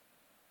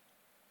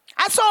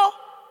 And so,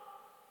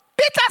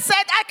 Peter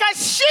said, I can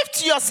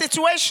shift your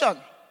situation.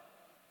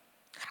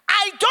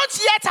 I don't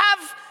yet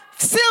have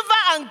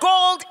silver and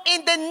gold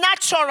in the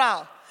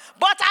natural,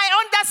 but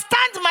I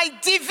understand my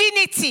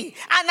divinity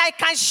and I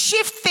can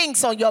shift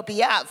things on your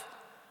behalf.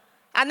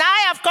 And I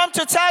have come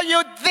to tell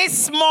you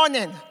this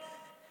morning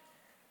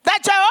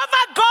that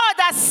Jehovah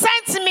God has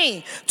sent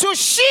me to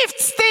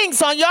shift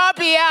things on your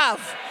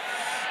behalf.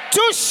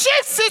 To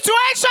shift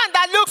situation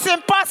that looks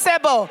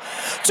impossible.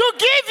 To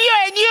give you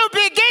a new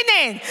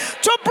beginning.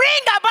 To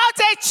bring about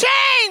a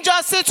change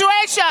of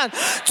situation.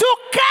 To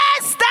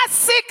cast that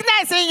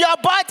sickness in your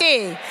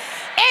body.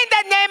 In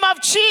the name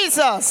of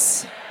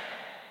Jesus.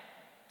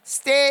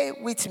 Stay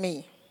with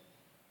me.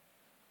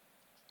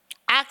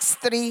 Acts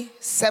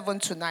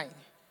 3:7-9.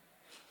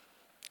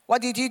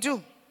 What did he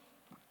do?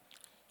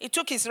 He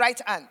took his right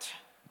hand.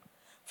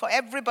 For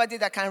everybody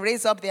that can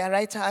raise up their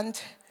right hand,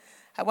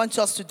 I want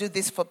us to do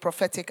this for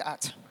prophetic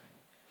art.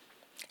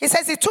 He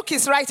says he took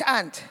his right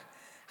hand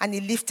and he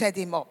lifted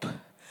him up.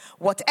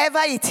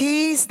 Whatever it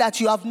is that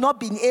you have not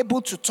been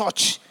able to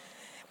touch,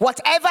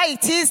 whatever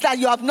it is that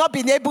you have not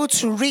been able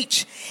to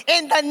reach,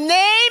 in the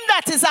name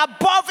that is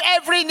above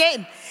every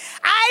name,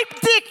 I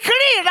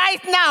decree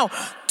right now,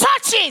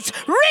 touch it,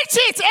 reach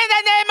it in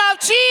the name of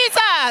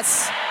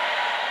Jesus.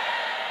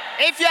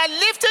 If you are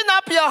lifting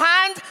up your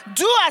hand,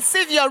 do as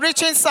if you're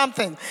reaching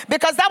something.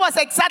 Because that was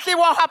exactly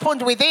what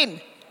happened with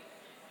him.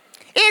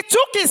 He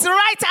took his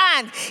right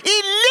hand,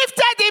 he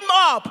lifted him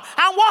up,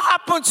 and what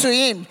happened to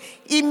him?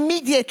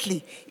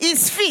 Immediately,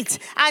 his feet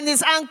and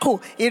his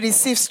ankle, he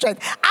received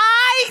strength.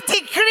 I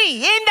decree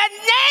in the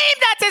name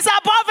that is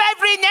above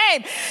every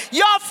name,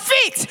 your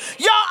feet,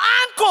 your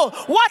ankle,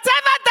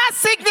 whatever that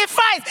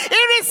signifies,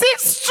 he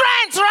receives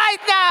strength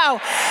right now.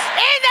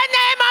 In the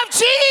name of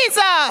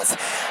Jesus,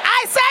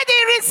 I said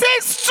he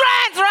receives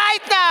strength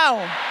right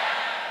now.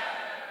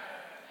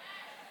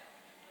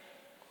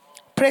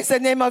 Praise the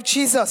name of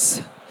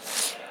Jesus.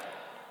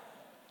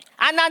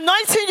 An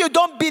anointing you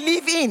don't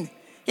believe in,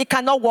 it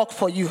cannot work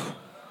for you.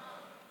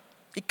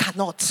 It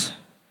cannot.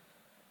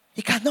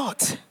 It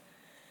cannot.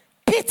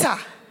 Peter,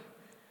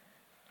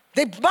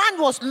 the man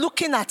was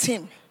looking at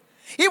him.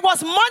 It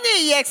was money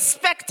he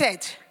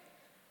expected.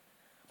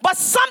 But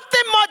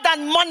something more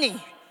than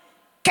money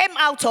came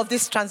out of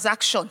this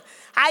transaction.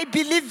 I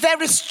believe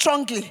very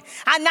strongly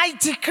and I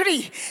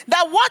decree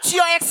that what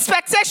your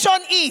expectation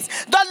is,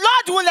 the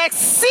Lord will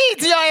exceed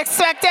your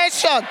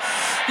expectation.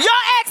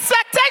 Your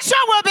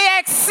expectation will be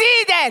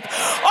exceeded.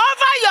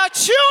 Over your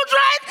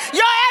children,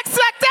 your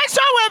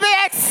expectation will be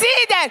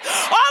exceeded.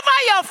 Over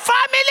your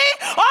family,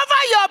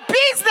 over your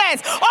business,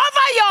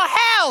 over your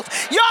health,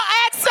 your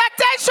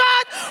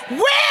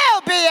expectation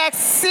will be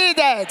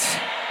exceeded.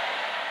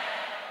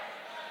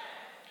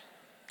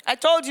 I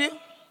told you.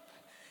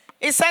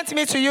 He sent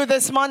me to you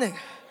this morning.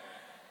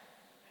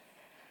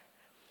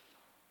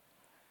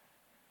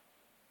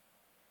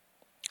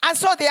 And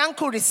so the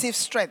uncle received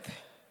strength.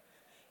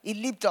 He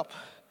leaped up.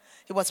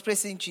 He was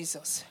praising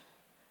Jesus.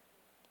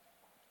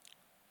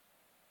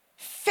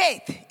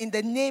 Faith in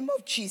the name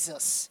of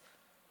Jesus,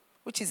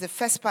 which is the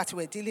first part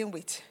we're dealing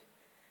with,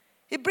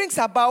 it brings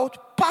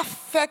about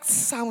perfect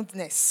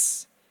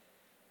soundness.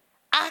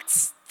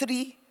 Acts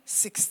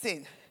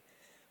 3:16.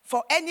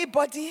 For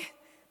anybody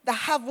that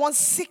have one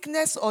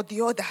sickness or the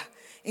other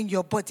in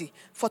your body,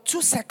 for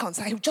 2 seconds,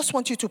 I just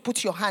want you to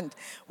put your hand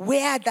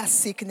where that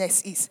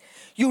sickness is.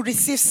 You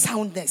receive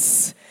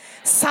soundness.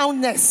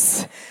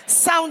 Soundness.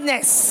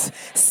 Soundness.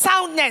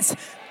 Soundness.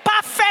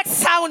 Perfect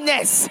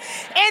soundness.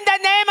 In the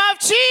name of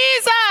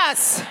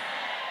Jesus.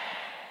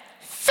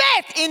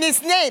 Faith in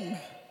his name.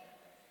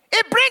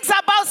 It brings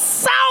about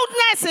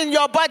soundness in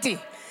your body.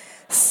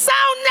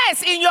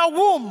 Soundness in your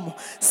womb.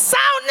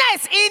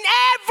 Soundness in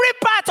every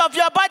part of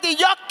your body.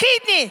 Your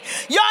kidney,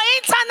 your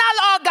internal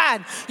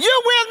organ.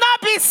 You will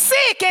not be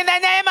sick in the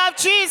name of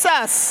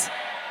Jesus.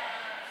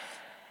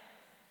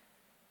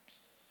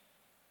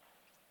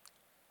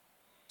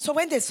 So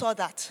when they saw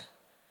that,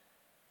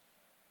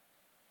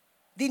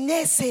 the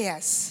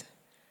naysayers,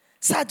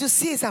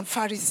 Sadducees and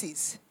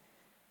Pharisees,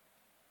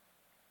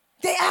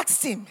 they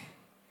asked him,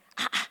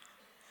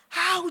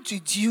 how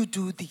did you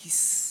do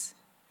this?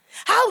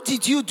 How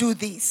did you do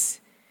this?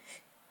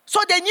 So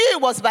they knew it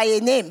was by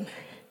a name.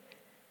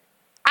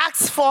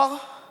 Acts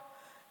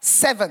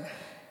 4:7.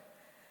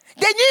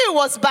 They knew it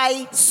was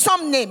by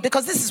some name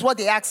because this is what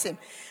they asked him.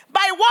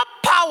 By what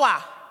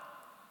power?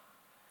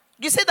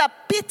 You see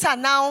that Peter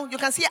now, you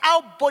can see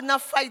how bona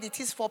fide it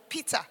is for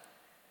Peter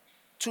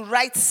to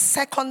write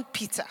 2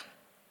 Peter.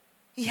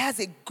 He has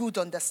a good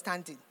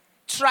understanding,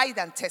 tried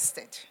and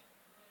tested.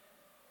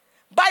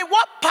 By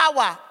what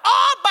power?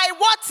 Or by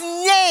what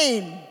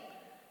name?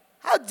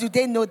 How do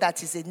they know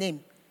that is a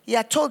name? He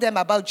had told them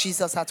about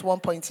Jesus at one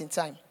point in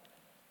time.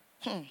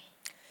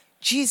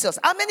 Jesus.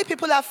 How many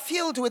people are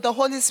filled with the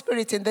Holy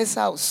Spirit in this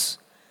house?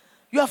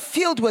 You are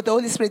filled with the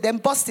Holy Spirit, then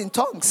burst in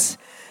tongues.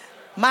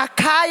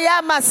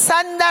 Makaya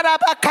masandara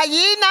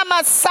bakayina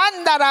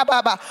masandara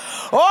baba.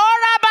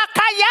 Ora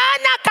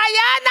bakayana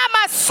kayana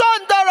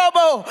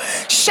masondorobo.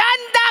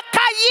 Shanda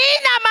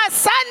kayina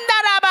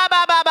masandara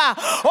baba baba.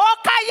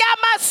 Okaya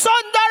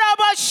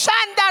masondorobo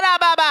shandara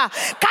baba.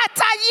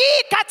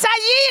 Katayi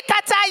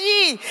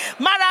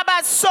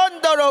maraba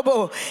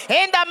sondorobo.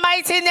 In the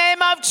mighty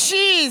name of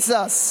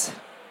Jesus.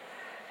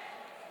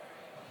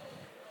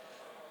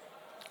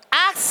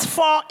 Acts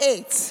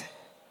 4:8.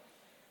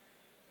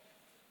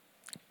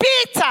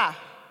 Peter,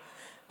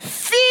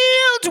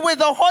 filled with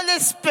the Holy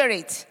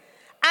Spirit,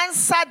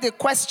 answered the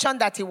question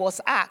that he was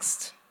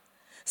asked.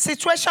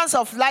 Situations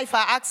of life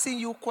are asking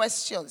you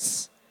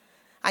questions,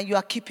 and you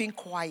are keeping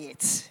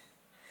quiet.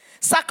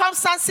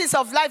 Circumstances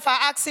of life are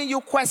asking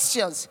you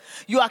questions.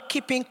 You are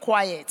keeping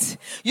quiet.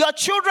 Your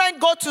children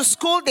go to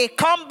school, they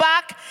come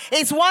back.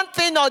 It's one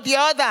thing or the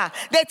other.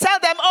 They tell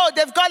them, oh,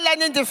 they've got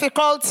learning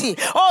difficulty.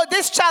 Oh,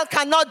 this child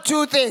cannot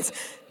do this.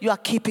 You are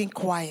keeping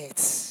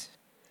quiet.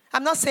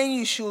 I'm not saying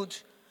you should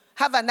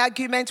have an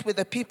argument with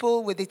the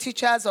people, with the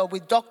teachers, or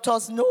with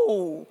doctors.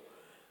 No.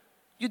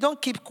 You don't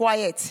keep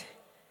quiet.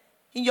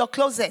 In your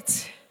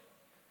closet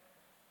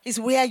is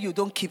where you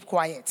don't keep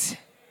quiet.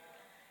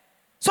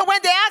 So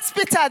when they asked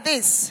Peter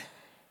this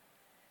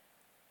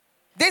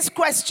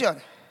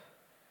question,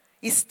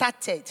 it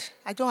started.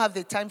 I don't have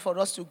the time for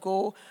us to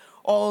go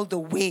all the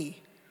way,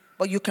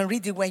 but you can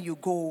read it when you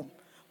go home.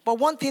 But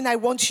one thing I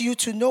want you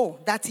to know,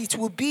 that it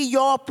will be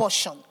your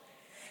portion,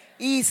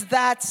 is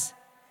that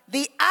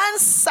the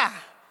answer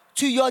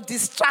to your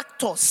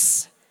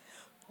distractors,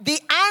 the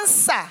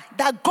answer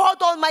that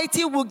God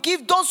Almighty will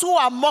give those who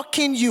are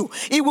mocking you,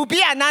 it will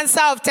be an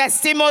answer of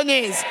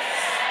testimonies.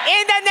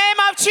 In the name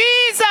of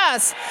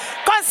Jesus.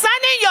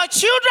 Concerning your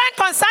children,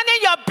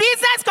 concerning your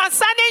business,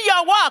 concerning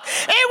your work,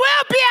 it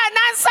will be an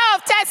answer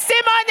of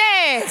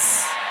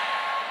testimonies.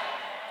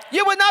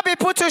 You will not be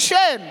put to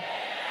shame.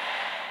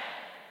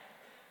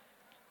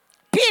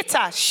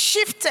 Peter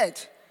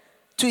shifted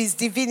to his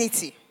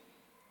divinity.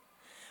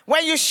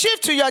 When you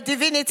shift to your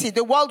divinity,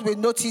 the world will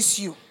notice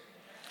you.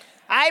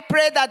 I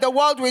pray that the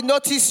world will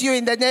notice you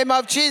in the name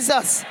of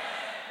Jesus.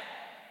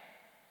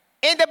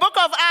 In the book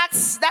of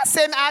Acts, that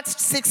same Acts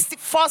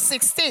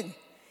 4:16,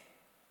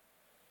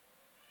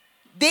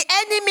 the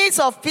enemies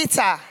of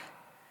Peter,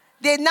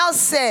 they now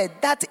said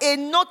that a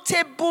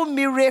notable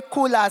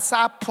miracle has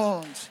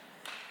happened.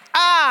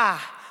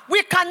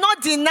 We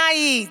cannot deny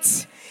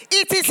it.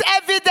 It is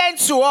evident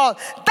to all.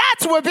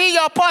 That will be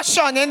your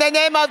portion in the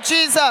name of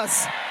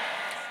Jesus.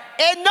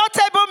 A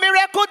notable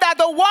miracle that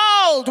the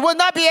world will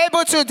not be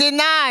able to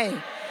deny.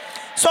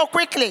 So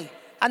quickly,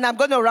 and I'm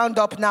going to round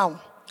up now.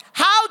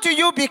 How do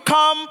you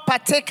become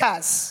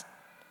partakers?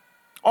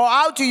 Or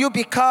how do you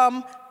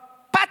become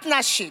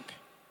partnership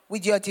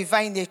with your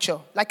divine nature?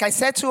 Like I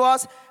said to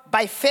us,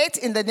 by faith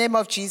in the name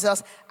of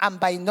Jesus and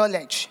by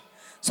knowledge.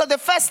 So the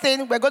first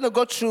thing we're going to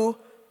go through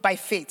by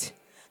faith.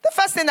 The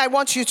first thing I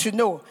want you to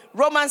know,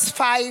 Romans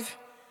 5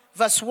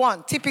 verse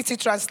 1, TPT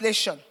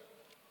translation.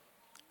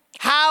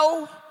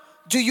 How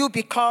do you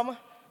become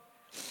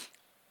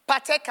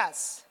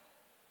partakers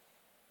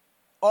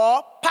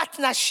or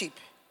partnership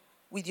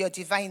with your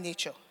divine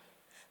nature?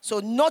 So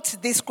note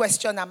this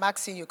question I'm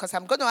asking you, because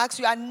I'm going to ask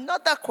you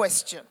another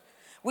question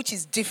which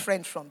is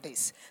different from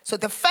this. So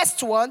the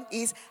first one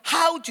is,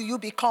 how do you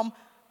become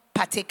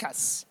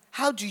partakers?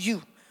 What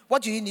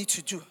do you need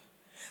to do?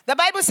 The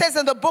Bible says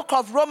in the book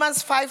of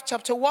Romans 5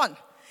 chapter 1,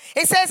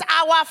 it says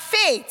our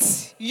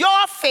faith,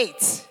 your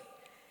faith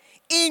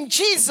in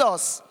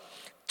Jesus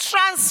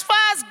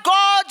transfers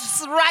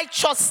God's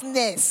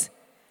righteousness.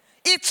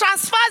 It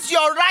transfers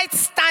your right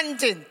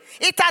standing.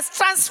 It has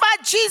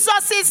transferred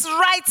Jesus'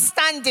 right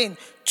standing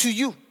to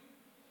you.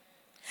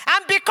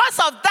 And because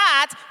of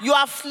that, you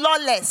are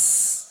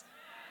flawless.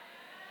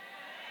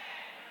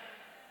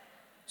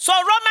 So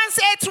Romans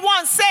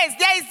 8:1 says,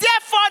 there is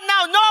therefore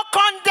now no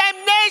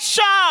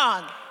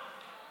condemnation.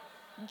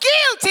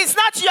 Guilt is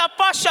not your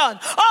portion.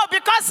 Oh,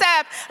 because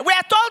we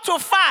are told to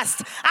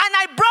fast, and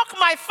I broke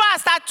my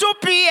fast at 2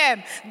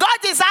 p.m.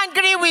 God is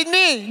angry with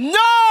me.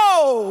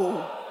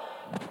 No.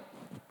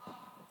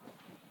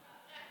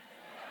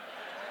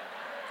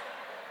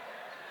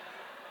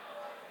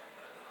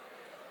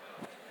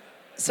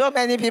 So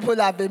many people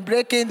have been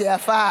breaking their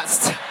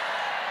fast.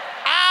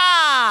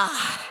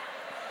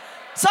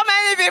 So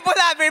many people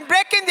have been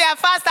breaking their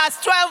fast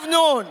at 12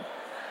 noon.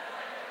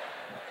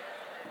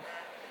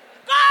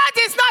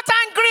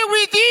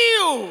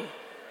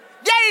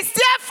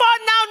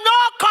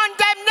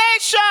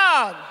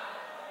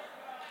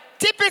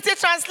 TPT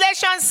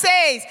translation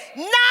says,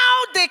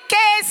 now the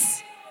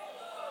case.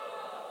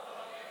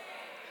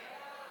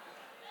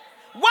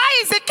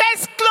 Why is the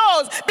case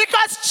closed?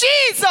 Because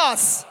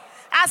Jesus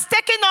has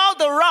taken all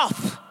the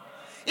wrath.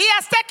 He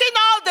has taken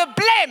all the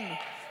blame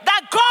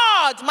that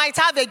God might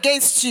have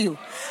against you.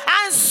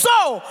 And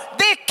so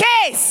the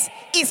case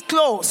is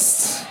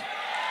closed.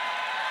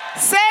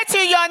 Say to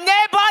your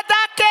neighbor,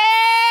 that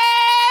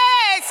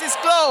case is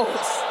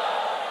closed.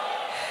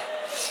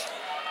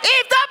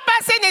 If that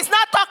person is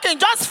not talking,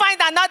 just find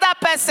another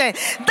person.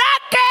 That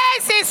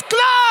case is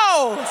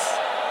closed.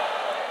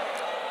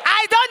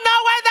 I don't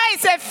know whether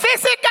it's a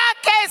physical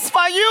case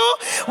for you,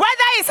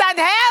 whether it's an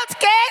health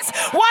case,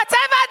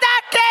 whatever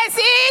that case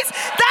is,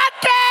 that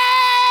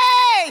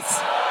case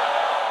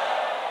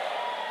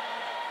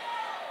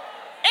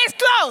is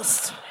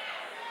closed.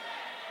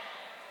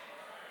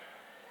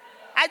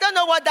 I don't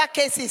know what that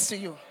case is to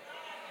you.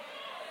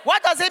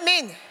 What does it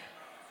mean?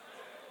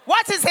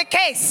 What is the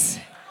case?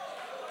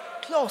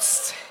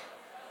 Closed.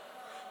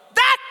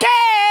 That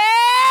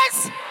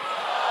case.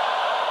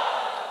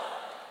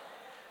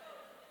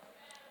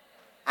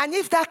 And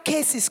if that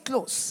case is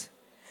closed,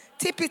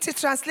 TPT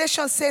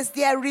translation says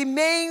there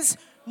remains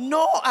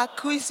no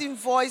accusing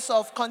voice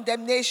of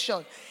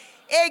condemnation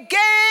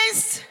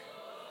against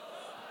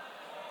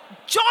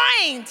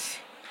joined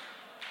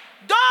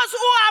those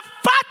who have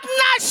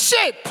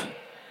partnership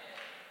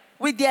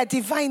with their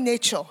divine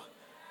nature.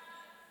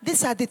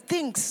 These are the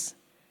things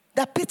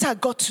that Peter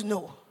got to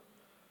know.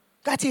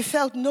 That he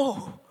felt,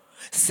 no,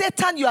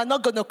 Satan, you are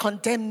not going to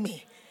condemn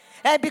me.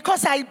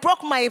 Because I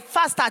broke my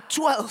fast at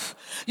 12,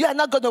 you are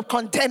not going to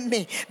condemn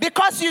me.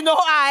 Because,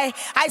 I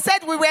said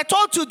we were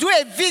told to do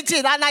a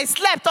vigil and I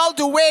slept all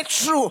the way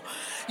through.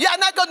 You are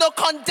not going to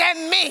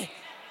condemn me.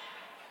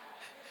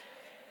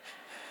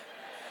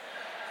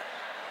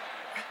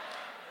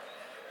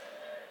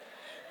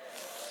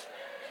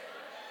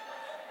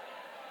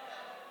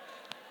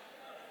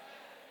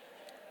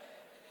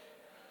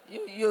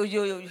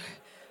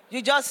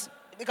 You just,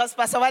 because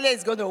Pastor Wale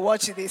is going to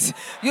watch this,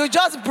 you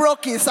just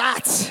broke his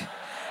heart.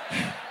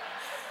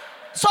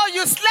 So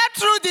you slept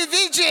through the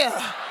vigil.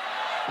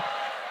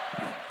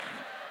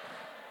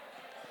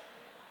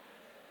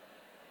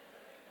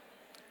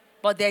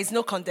 But there is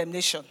no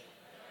condemnation.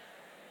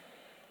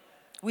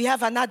 We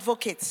have an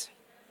advocate.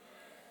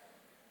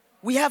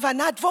 We have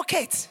an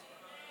advocate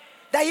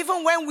that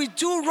even when we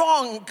do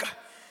wrong,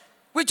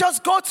 we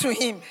just go to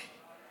him.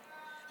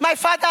 My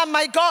Father and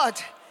my God,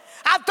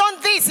 I've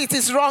done this, it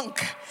is wrong.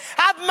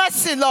 Have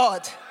mercy,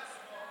 Lord.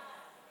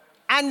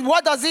 And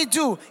what does he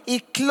do? He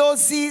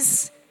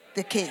closes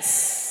the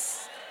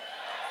case.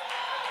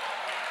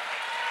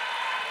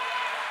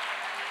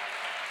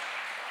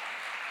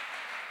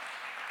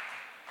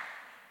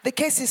 The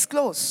case is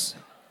closed.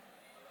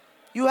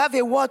 You have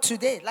a word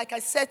today. Like I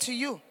said to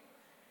you,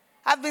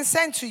 I've been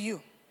sent to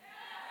you.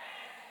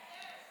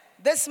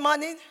 This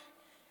morning,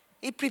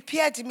 he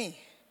prepared me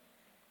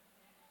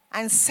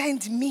and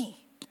sent me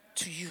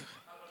to you.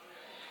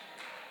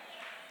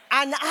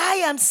 And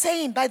I am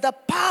saying, by the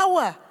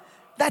power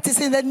that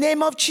is in the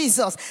name of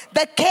Jesus,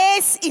 the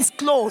case is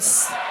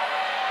closed.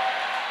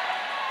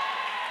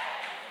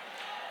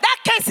 That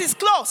case is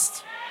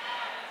closed.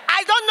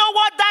 I don't know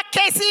what that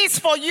case is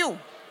for you.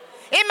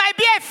 It might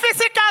be a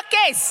physical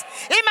case.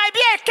 It might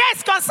be a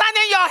case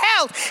concerning your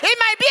health. It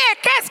might be a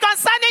case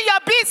concerning your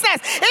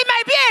business. It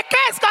might be a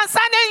case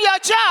concerning your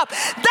job.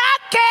 That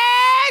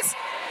case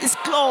is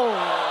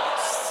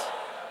closed.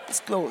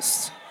 It's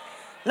closed.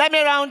 Let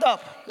me round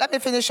up. Let me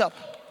finish up.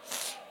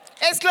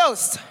 It's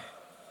closed.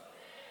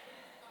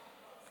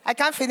 I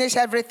can't finish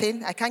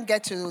everything. I can't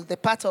get to the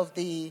part of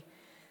the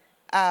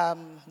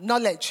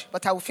knowledge,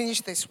 but I will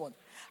finish this one.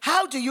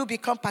 How do you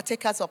become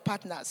partakers or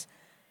partners?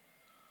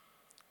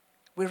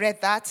 We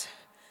read that.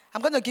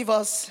 I'm going to give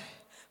us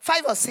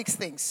 5 or 6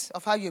 things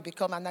of how you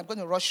become, and I'm going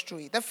to rush through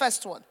it. The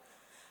first one,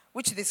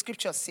 which the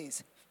scripture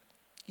says,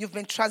 you've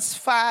been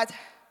transferred.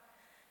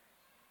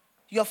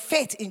 Your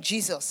faith in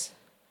Jesus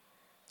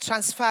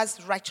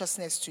transfers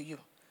righteousness to you.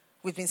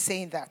 We've been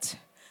saying that.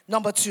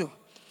 Number 2,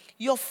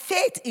 your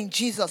faith in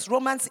Jesus,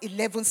 Romans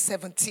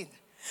 11:17.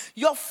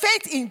 Your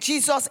faith in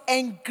Jesus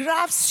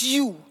engrafts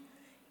you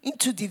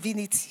into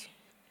divinity.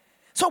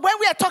 So when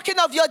we are talking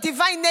of your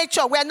divine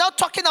nature, we are not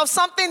talking of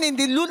something in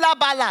the lula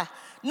bala.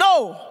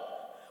 No.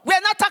 We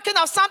are not talking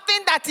of something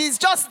that is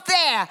just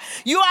there.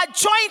 You are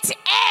joint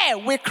heir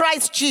with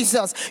Christ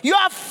Jesus. You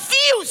are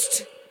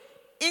fused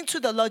into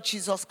the Lord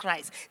Jesus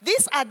Christ.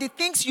 These are the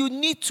things you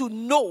need to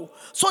know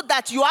so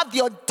that you have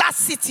the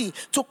audacity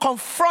to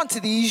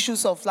confront the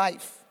issues of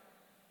life.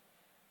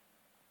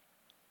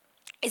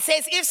 It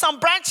says, if some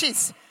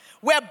branches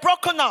were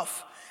broken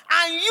off,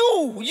 and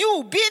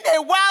you being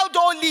a wild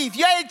olive,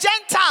 you're a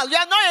Gentile,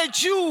 you're not a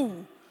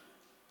Jew,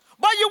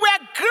 but you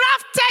were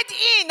grafted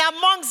in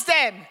amongst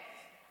them,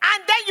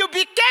 and then you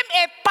became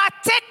a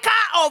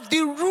partaker of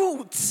the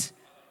root,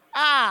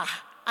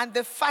 and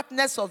the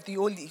fatness of the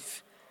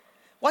olive.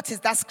 What is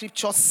that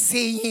scripture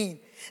saying?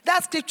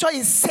 That scripture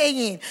is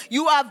saying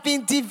you have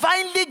been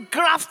divinely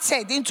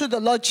grafted into the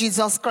Lord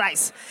Jesus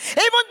Christ.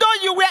 Even though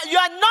you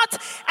are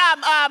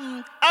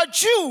not a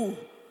Jew,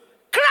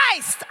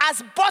 Christ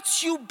has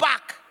bought you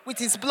back with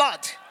his blood.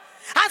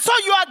 And so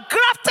you are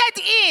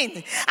grafted in.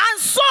 And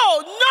so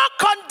no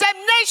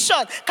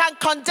condemnation can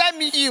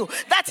condemn you.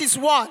 That is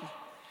one.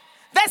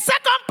 The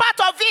second part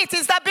of it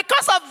is that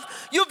because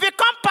of you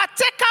become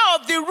partaker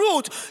of the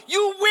root,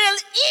 you will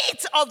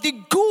eat of the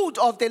good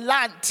of the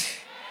land.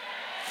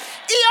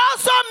 It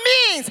also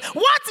means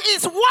what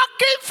is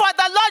working for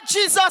the Lord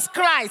Jesus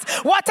Christ.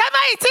 Whatever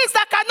it is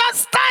that cannot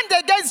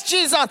stand against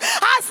Jesus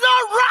has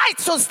no right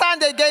to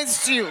stand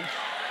against you.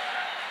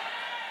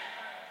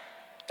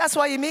 That's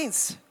what it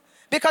means.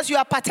 Because you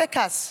are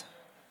partakers.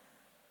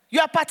 You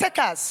are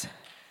partakers.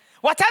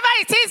 Whatever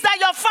it is that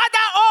your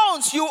father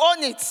owns, you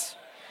own it.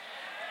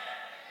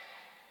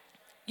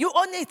 You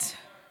own it.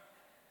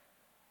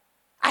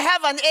 I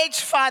have an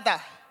aged father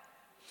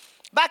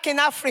back in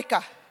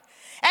Africa.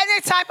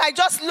 Anytime I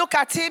just look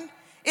at him,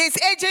 he's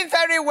aging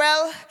very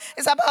well.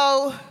 It's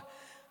about,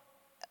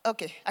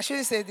 okay, I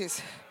shouldn't say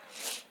this.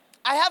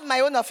 I have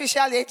my own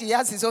official age. He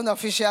has his own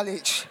official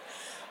age.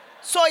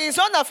 So his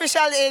own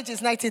official age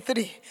is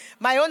 93.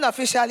 My own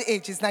official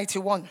age is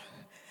 91.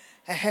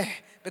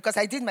 Because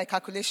I did my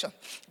calculation.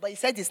 But he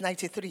said it's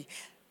 93.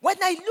 When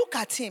I look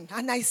at him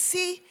and I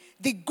see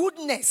the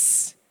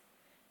goodness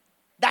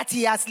that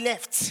he has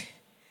left,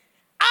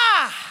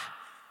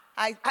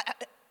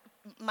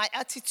 my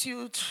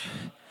attitude,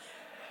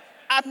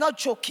 I'm not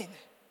joking.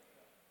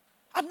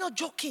 I'm not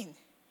joking.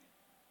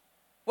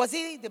 Was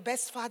he the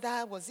best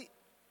father? Was he?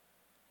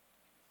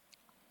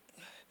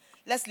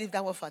 Let's leave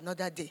that one for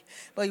another day.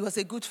 But he was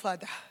a good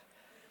father.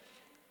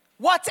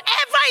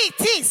 Whatever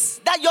it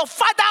is that your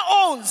father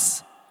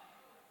owns,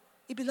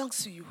 it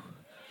belongs to you.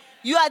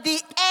 You are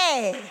the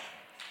heir.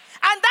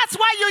 And that's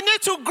why you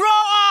need to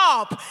grow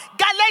up.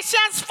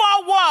 Galatians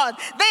 4:1.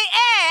 The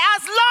heir,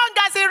 as long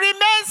as he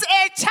remains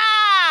a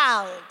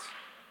child.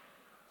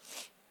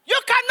 You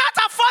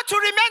cannot afford to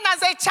remain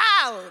as a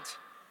child.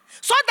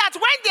 So that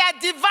when they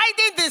are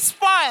dividing the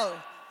spoil,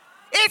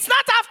 it's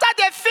not after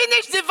they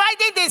finish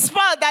dividing the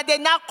spoil that they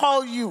now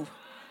call you.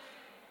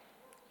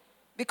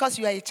 Because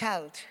you are a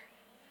child.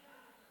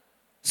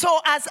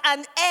 So as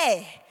an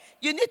heir,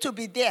 you need to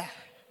be there.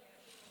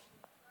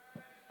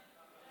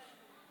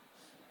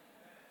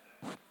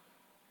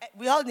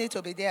 We all need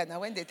to be there now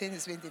when the thing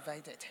is being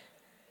divided.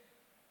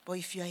 But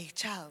if you are a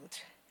child,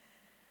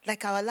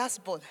 like our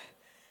last born,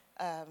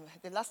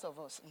 the last of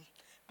us,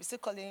 we still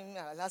call him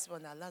our last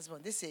born.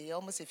 This is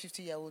almost a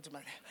 50-year-old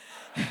man.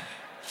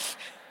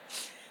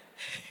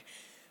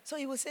 So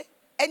he will say,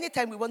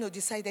 anytime we want to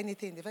decide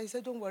anything, he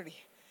said, don't worry.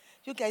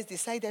 You guys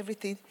decide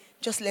everything.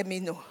 Just let me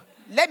know.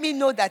 Let me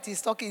know that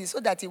he's talking so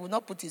that he will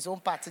not put his own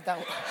part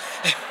down.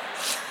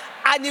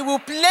 And he will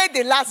play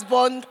the last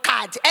born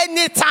card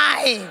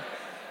anytime.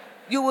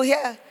 You will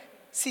hear,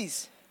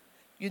 sis,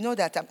 you know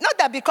that. Not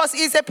that because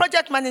he's a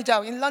project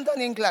manager in London,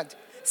 England.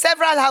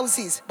 Several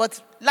houses.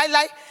 But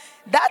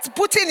that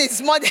putting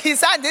his money,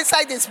 his hand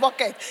inside his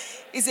pocket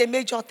is a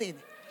major thing.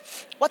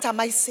 What am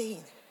I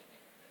saying?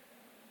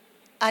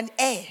 An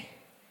heir,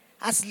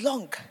 as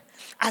long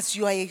as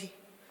you are a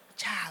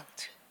child,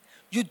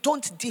 you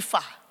don't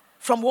differ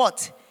from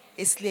what?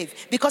 A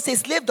slave. Because a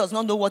slave does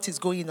not know what is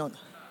going on.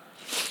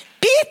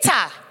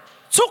 Peter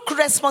took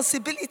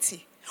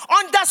responsibility,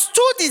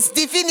 understood his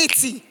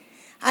divinity,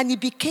 and he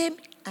became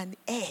an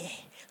heir,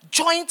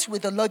 joint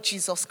with the Lord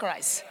Jesus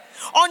Christ.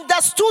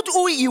 Understood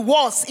who he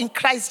was in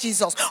Christ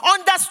Jesus.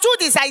 Understood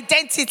his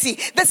identity.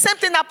 The same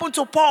thing happened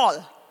to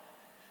Paul.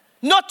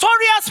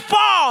 Notorious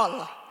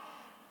Paul.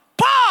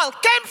 Paul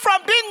came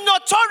from being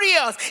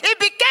notorious. He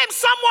became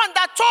someone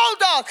that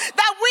told us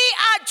that we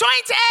are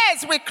joint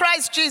heirs with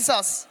Christ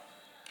Jesus.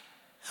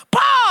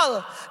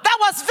 Paul, that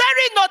was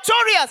very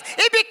notorious.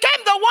 He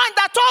became the one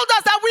that told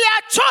us that we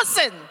are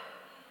chosen.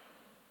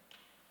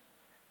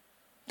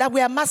 That we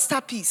are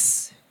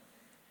masterpiece.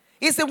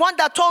 He's the one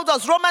that told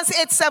us, Romans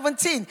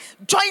 8:17,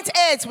 joint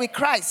heirs with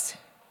Christ.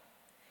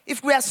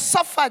 If we have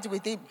suffered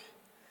with him.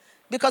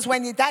 Because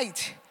when he died,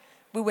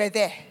 we were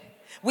there.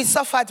 We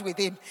suffered with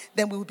him,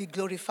 then we will be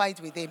glorified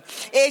with him.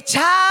 A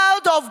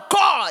child of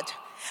God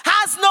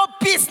has no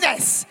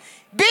business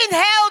being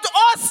held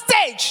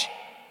hostage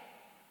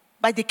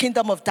by the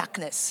kingdom of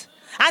darkness.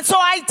 And so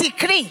I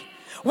decree,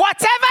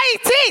 whatever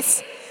it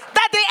is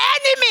that the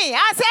enemy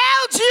has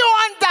held you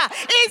under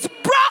is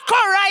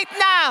broken right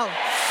now.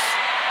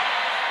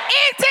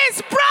 It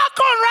is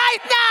broken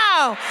right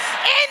now.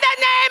 In the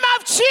name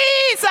of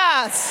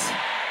Jesus.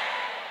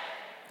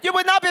 You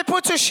will not be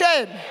put to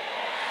shame.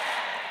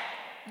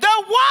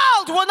 The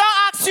world will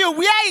not ask you,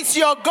 where is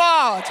your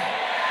God?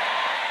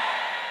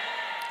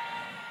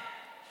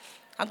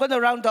 I'm going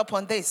to round up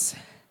on this.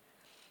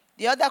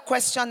 The other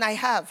question I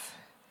have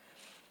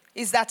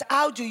is that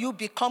how do you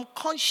become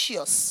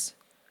conscious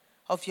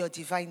of your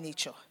divine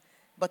nature?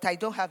 But I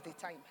don't have the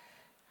time.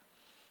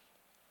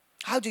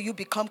 How do you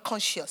become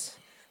conscious?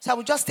 So I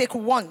will just take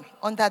one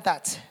under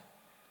that.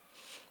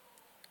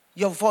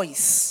 Your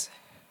voice.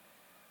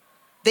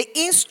 The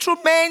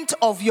instrument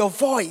of your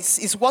voice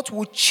is what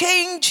will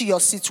change your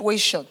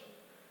situation.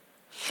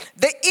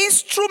 The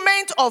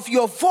instrument of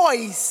your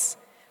voice,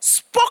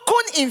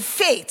 spoken in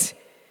faith,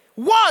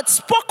 words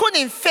spoken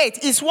in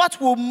faith, is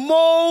what will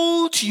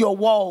mold your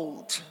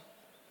world.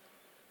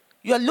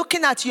 You're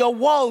looking at your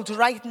world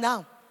right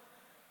now.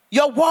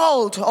 Your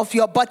world of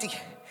your body.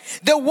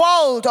 The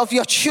world of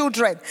your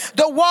children.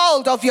 The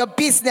world of your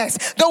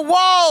business. The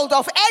world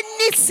of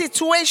any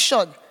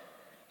situation.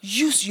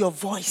 Use your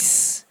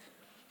voice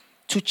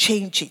to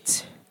change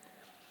it.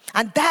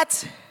 And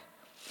that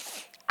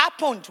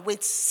happened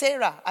with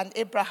Sarah and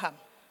Abraham.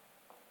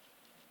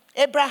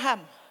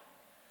 Abraham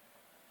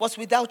was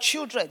without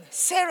children.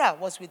 Sarah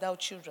was without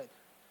children.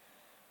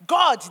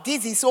 God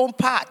did his own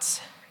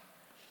part.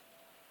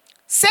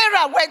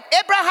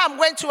 Abraham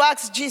went to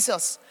ask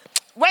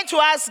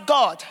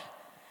God.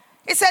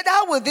 He said,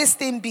 how will this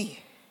thing be?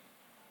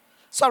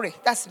 Sorry,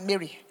 that's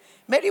Mary.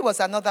 Mary was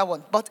another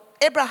one. But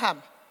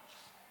Abraham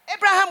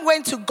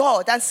went to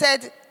God and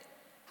said,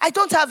 I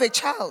don't have a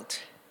child.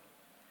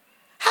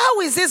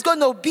 How is this going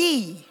to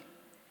be?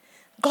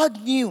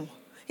 God knew.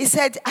 He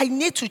said, I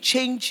need to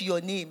change your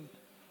name.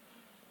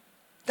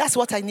 That's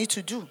what I need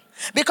to do.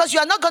 Because you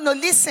are not going to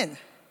listen.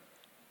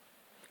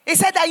 He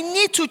said, I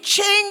need to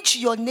change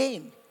your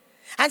name.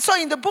 And so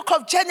in the book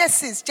of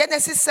Genesis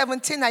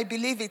 17, I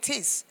believe it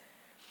is,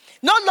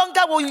 no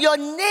longer will your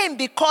name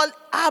be called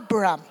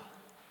Abram.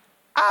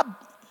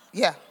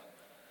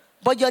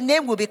 But your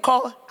name will be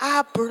called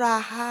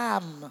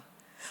Abraham.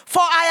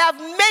 For I have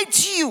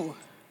made you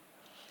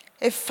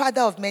a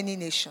father of many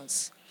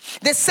nations.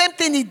 The same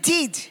thing he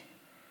did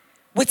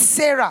with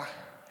Sarah.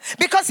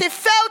 Because he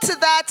felt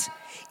that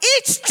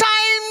each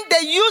time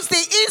they use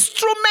the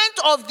instrument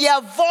of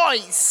their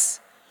voice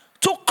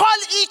to call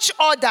each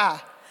other,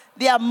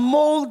 they are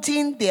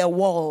molding their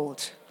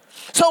world.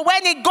 So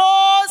when it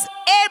goes,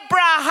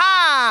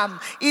 Abraham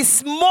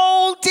is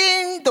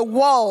molding the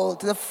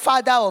world, the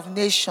father of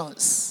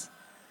nations.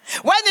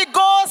 When it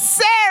goes,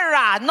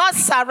 Sarah, not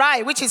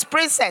Sarai, which is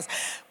princess.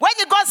 When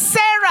it goes,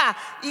 Sarah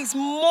is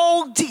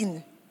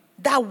molding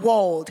that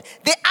world.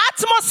 The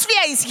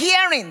atmosphere is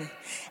hearing.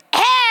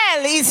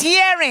 Hell is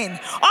hearing.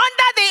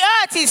 Under the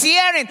earth is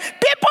hearing.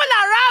 People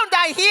around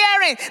are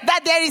hearing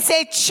that there is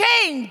a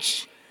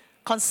change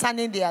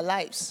concerning their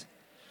lives.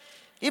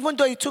 Even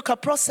though it took a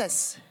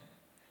process.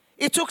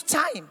 It took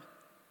time.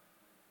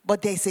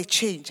 But there is a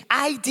change.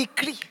 I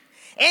decree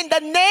in the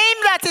name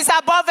that is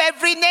above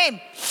every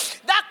name,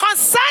 that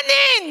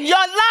concerning your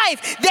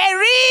life,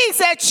 there is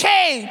a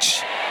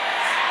change.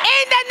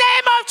 In the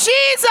name of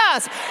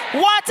Jesus,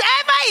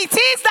 whatever it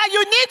is that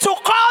you need to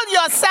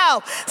call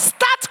yourself,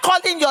 start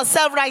calling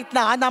yourself right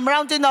now. And I'm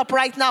rounding up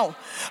right now.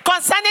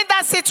 Concerning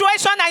that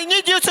situation, I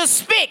need you to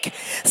speak.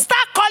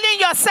 Start calling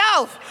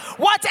yourself.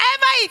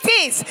 Whatever it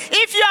is,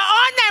 if you're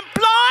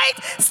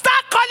unemployed,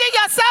 start calling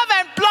yourself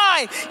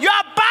employed. You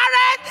are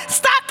barren,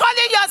 start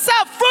calling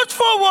yourself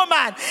fruitful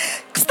woman.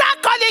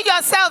 Start calling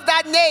yourself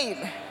that name.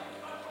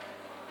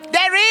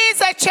 There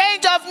is a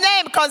change of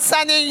name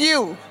concerning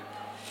you.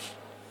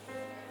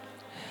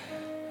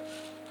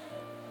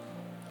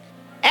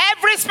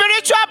 Every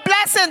spiritual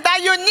blessing that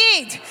you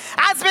need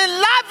has been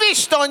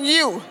lavished on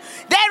you.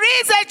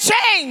 There is a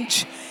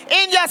change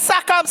in your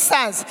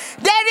circumstance.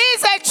 There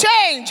is a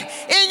change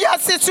in your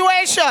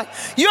situation.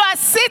 You are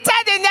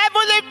seated in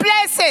heavenly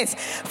places,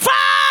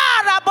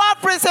 far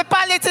above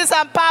principalities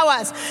and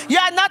powers. You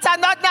are not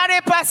an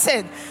ordinary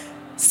person.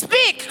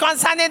 Speak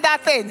concerning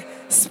that thing.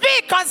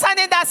 Speak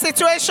concerning that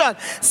situation.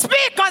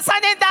 Speak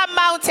concerning that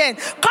mountain.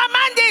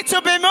 Command it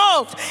to be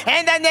moved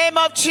in the name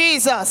of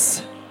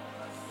Jesus.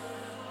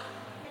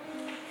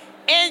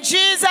 In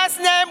Jesus'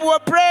 name we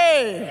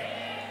pray.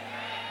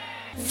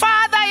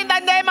 Father, in the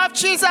name of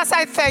Jesus,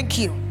 I thank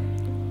you.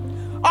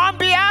 On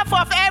behalf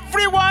of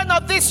every one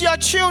of these your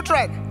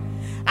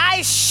children,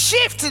 I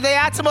shift the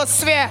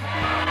atmosphere.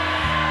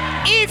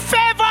 It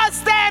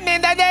favors them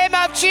in the name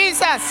of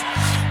Jesus.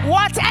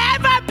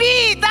 Whatever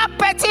be that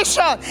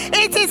petition,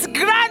 it is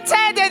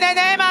granted in the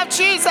name of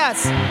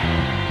Jesus.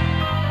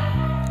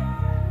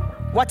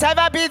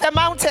 Whatever be the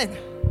mountain,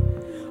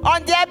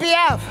 on their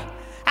behalf,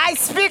 I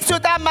speak to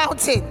that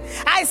mountain.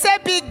 I say,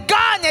 be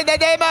gone in the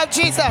name of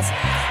Jesus.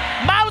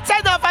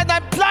 Mountain of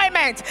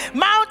unemployment,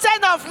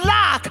 mountain of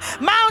lack,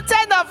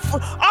 mountain of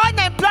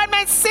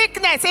unemployment,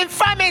 sickness,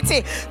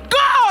 infirmity,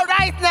 go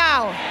right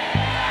now.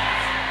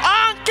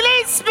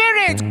 Unclean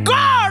spirit, go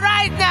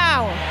right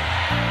now.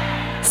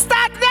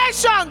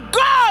 Stagnation,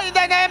 go in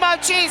the name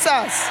of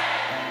Jesus.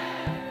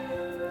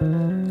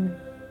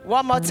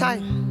 One more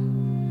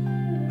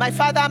time. My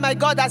Father, my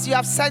God, as you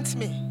have sent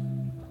me,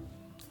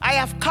 I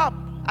have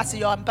come as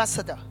your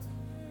ambassador.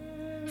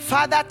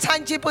 Father,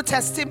 tangible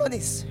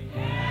testimonies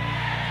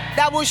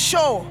that will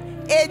show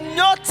a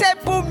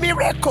notable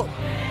miracle.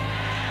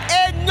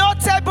 A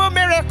notable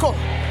miracle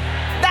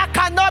that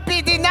cannot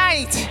be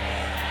denied.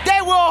 They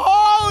will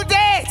hold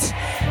it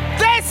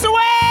this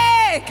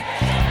week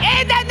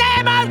in the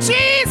name of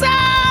Jesus.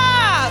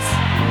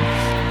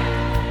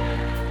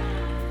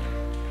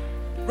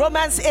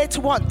 Romans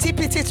 8:1,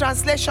 TPT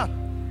translation.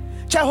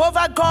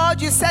 Jehovah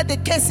God, you said the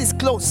case is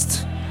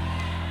closed.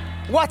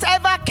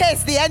 Whatever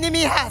case the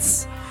enemy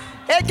has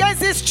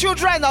against these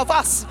children of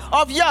us,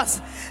 of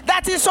yours,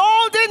 that is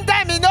holding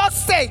them in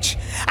hostage,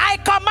 I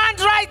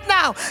command right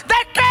now,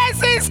 the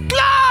case is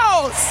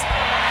closed.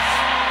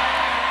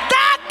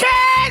 The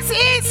case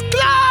is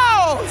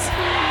closed.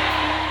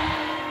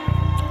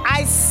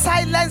 I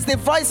silence the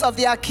voice of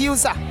the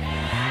accuser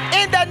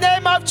in the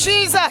name of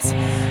Jesus,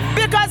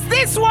 because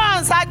these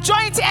ones are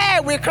joint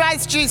heir with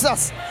Christ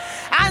Jesus.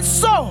 And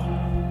so,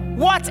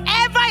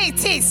 whatever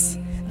it is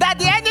that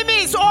the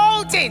enemy is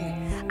holding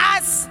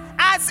as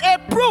a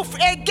proof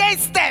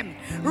against them,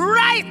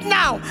 right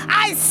now,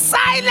 I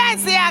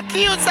silence the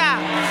accuser.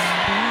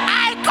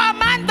 I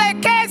command the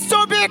case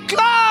to be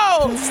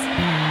closed.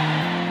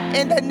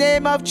 In the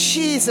name of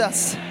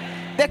Jesus,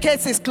 the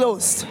case is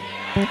closed.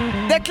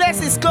 The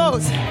case is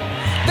closed.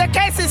 The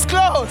case is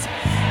closed.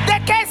 The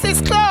case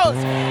is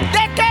closed.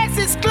 The case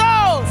is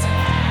closed.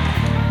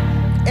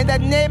 In the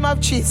name of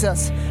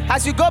Jesus.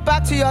 As you go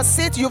back to your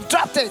seat, you've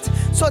dropped it.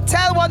 So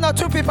tell one or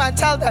two people and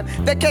tell them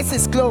the case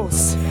is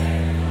closed.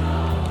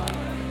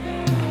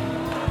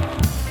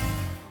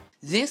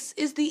 This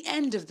is the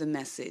end of the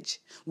message.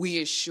 We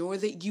are sure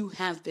that you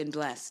have been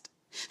blessed.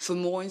 For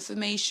more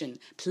information,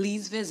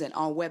 please visit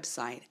our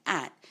website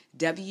at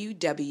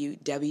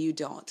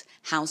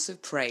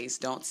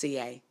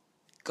www.houseofpraise.ca.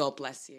 God bless you.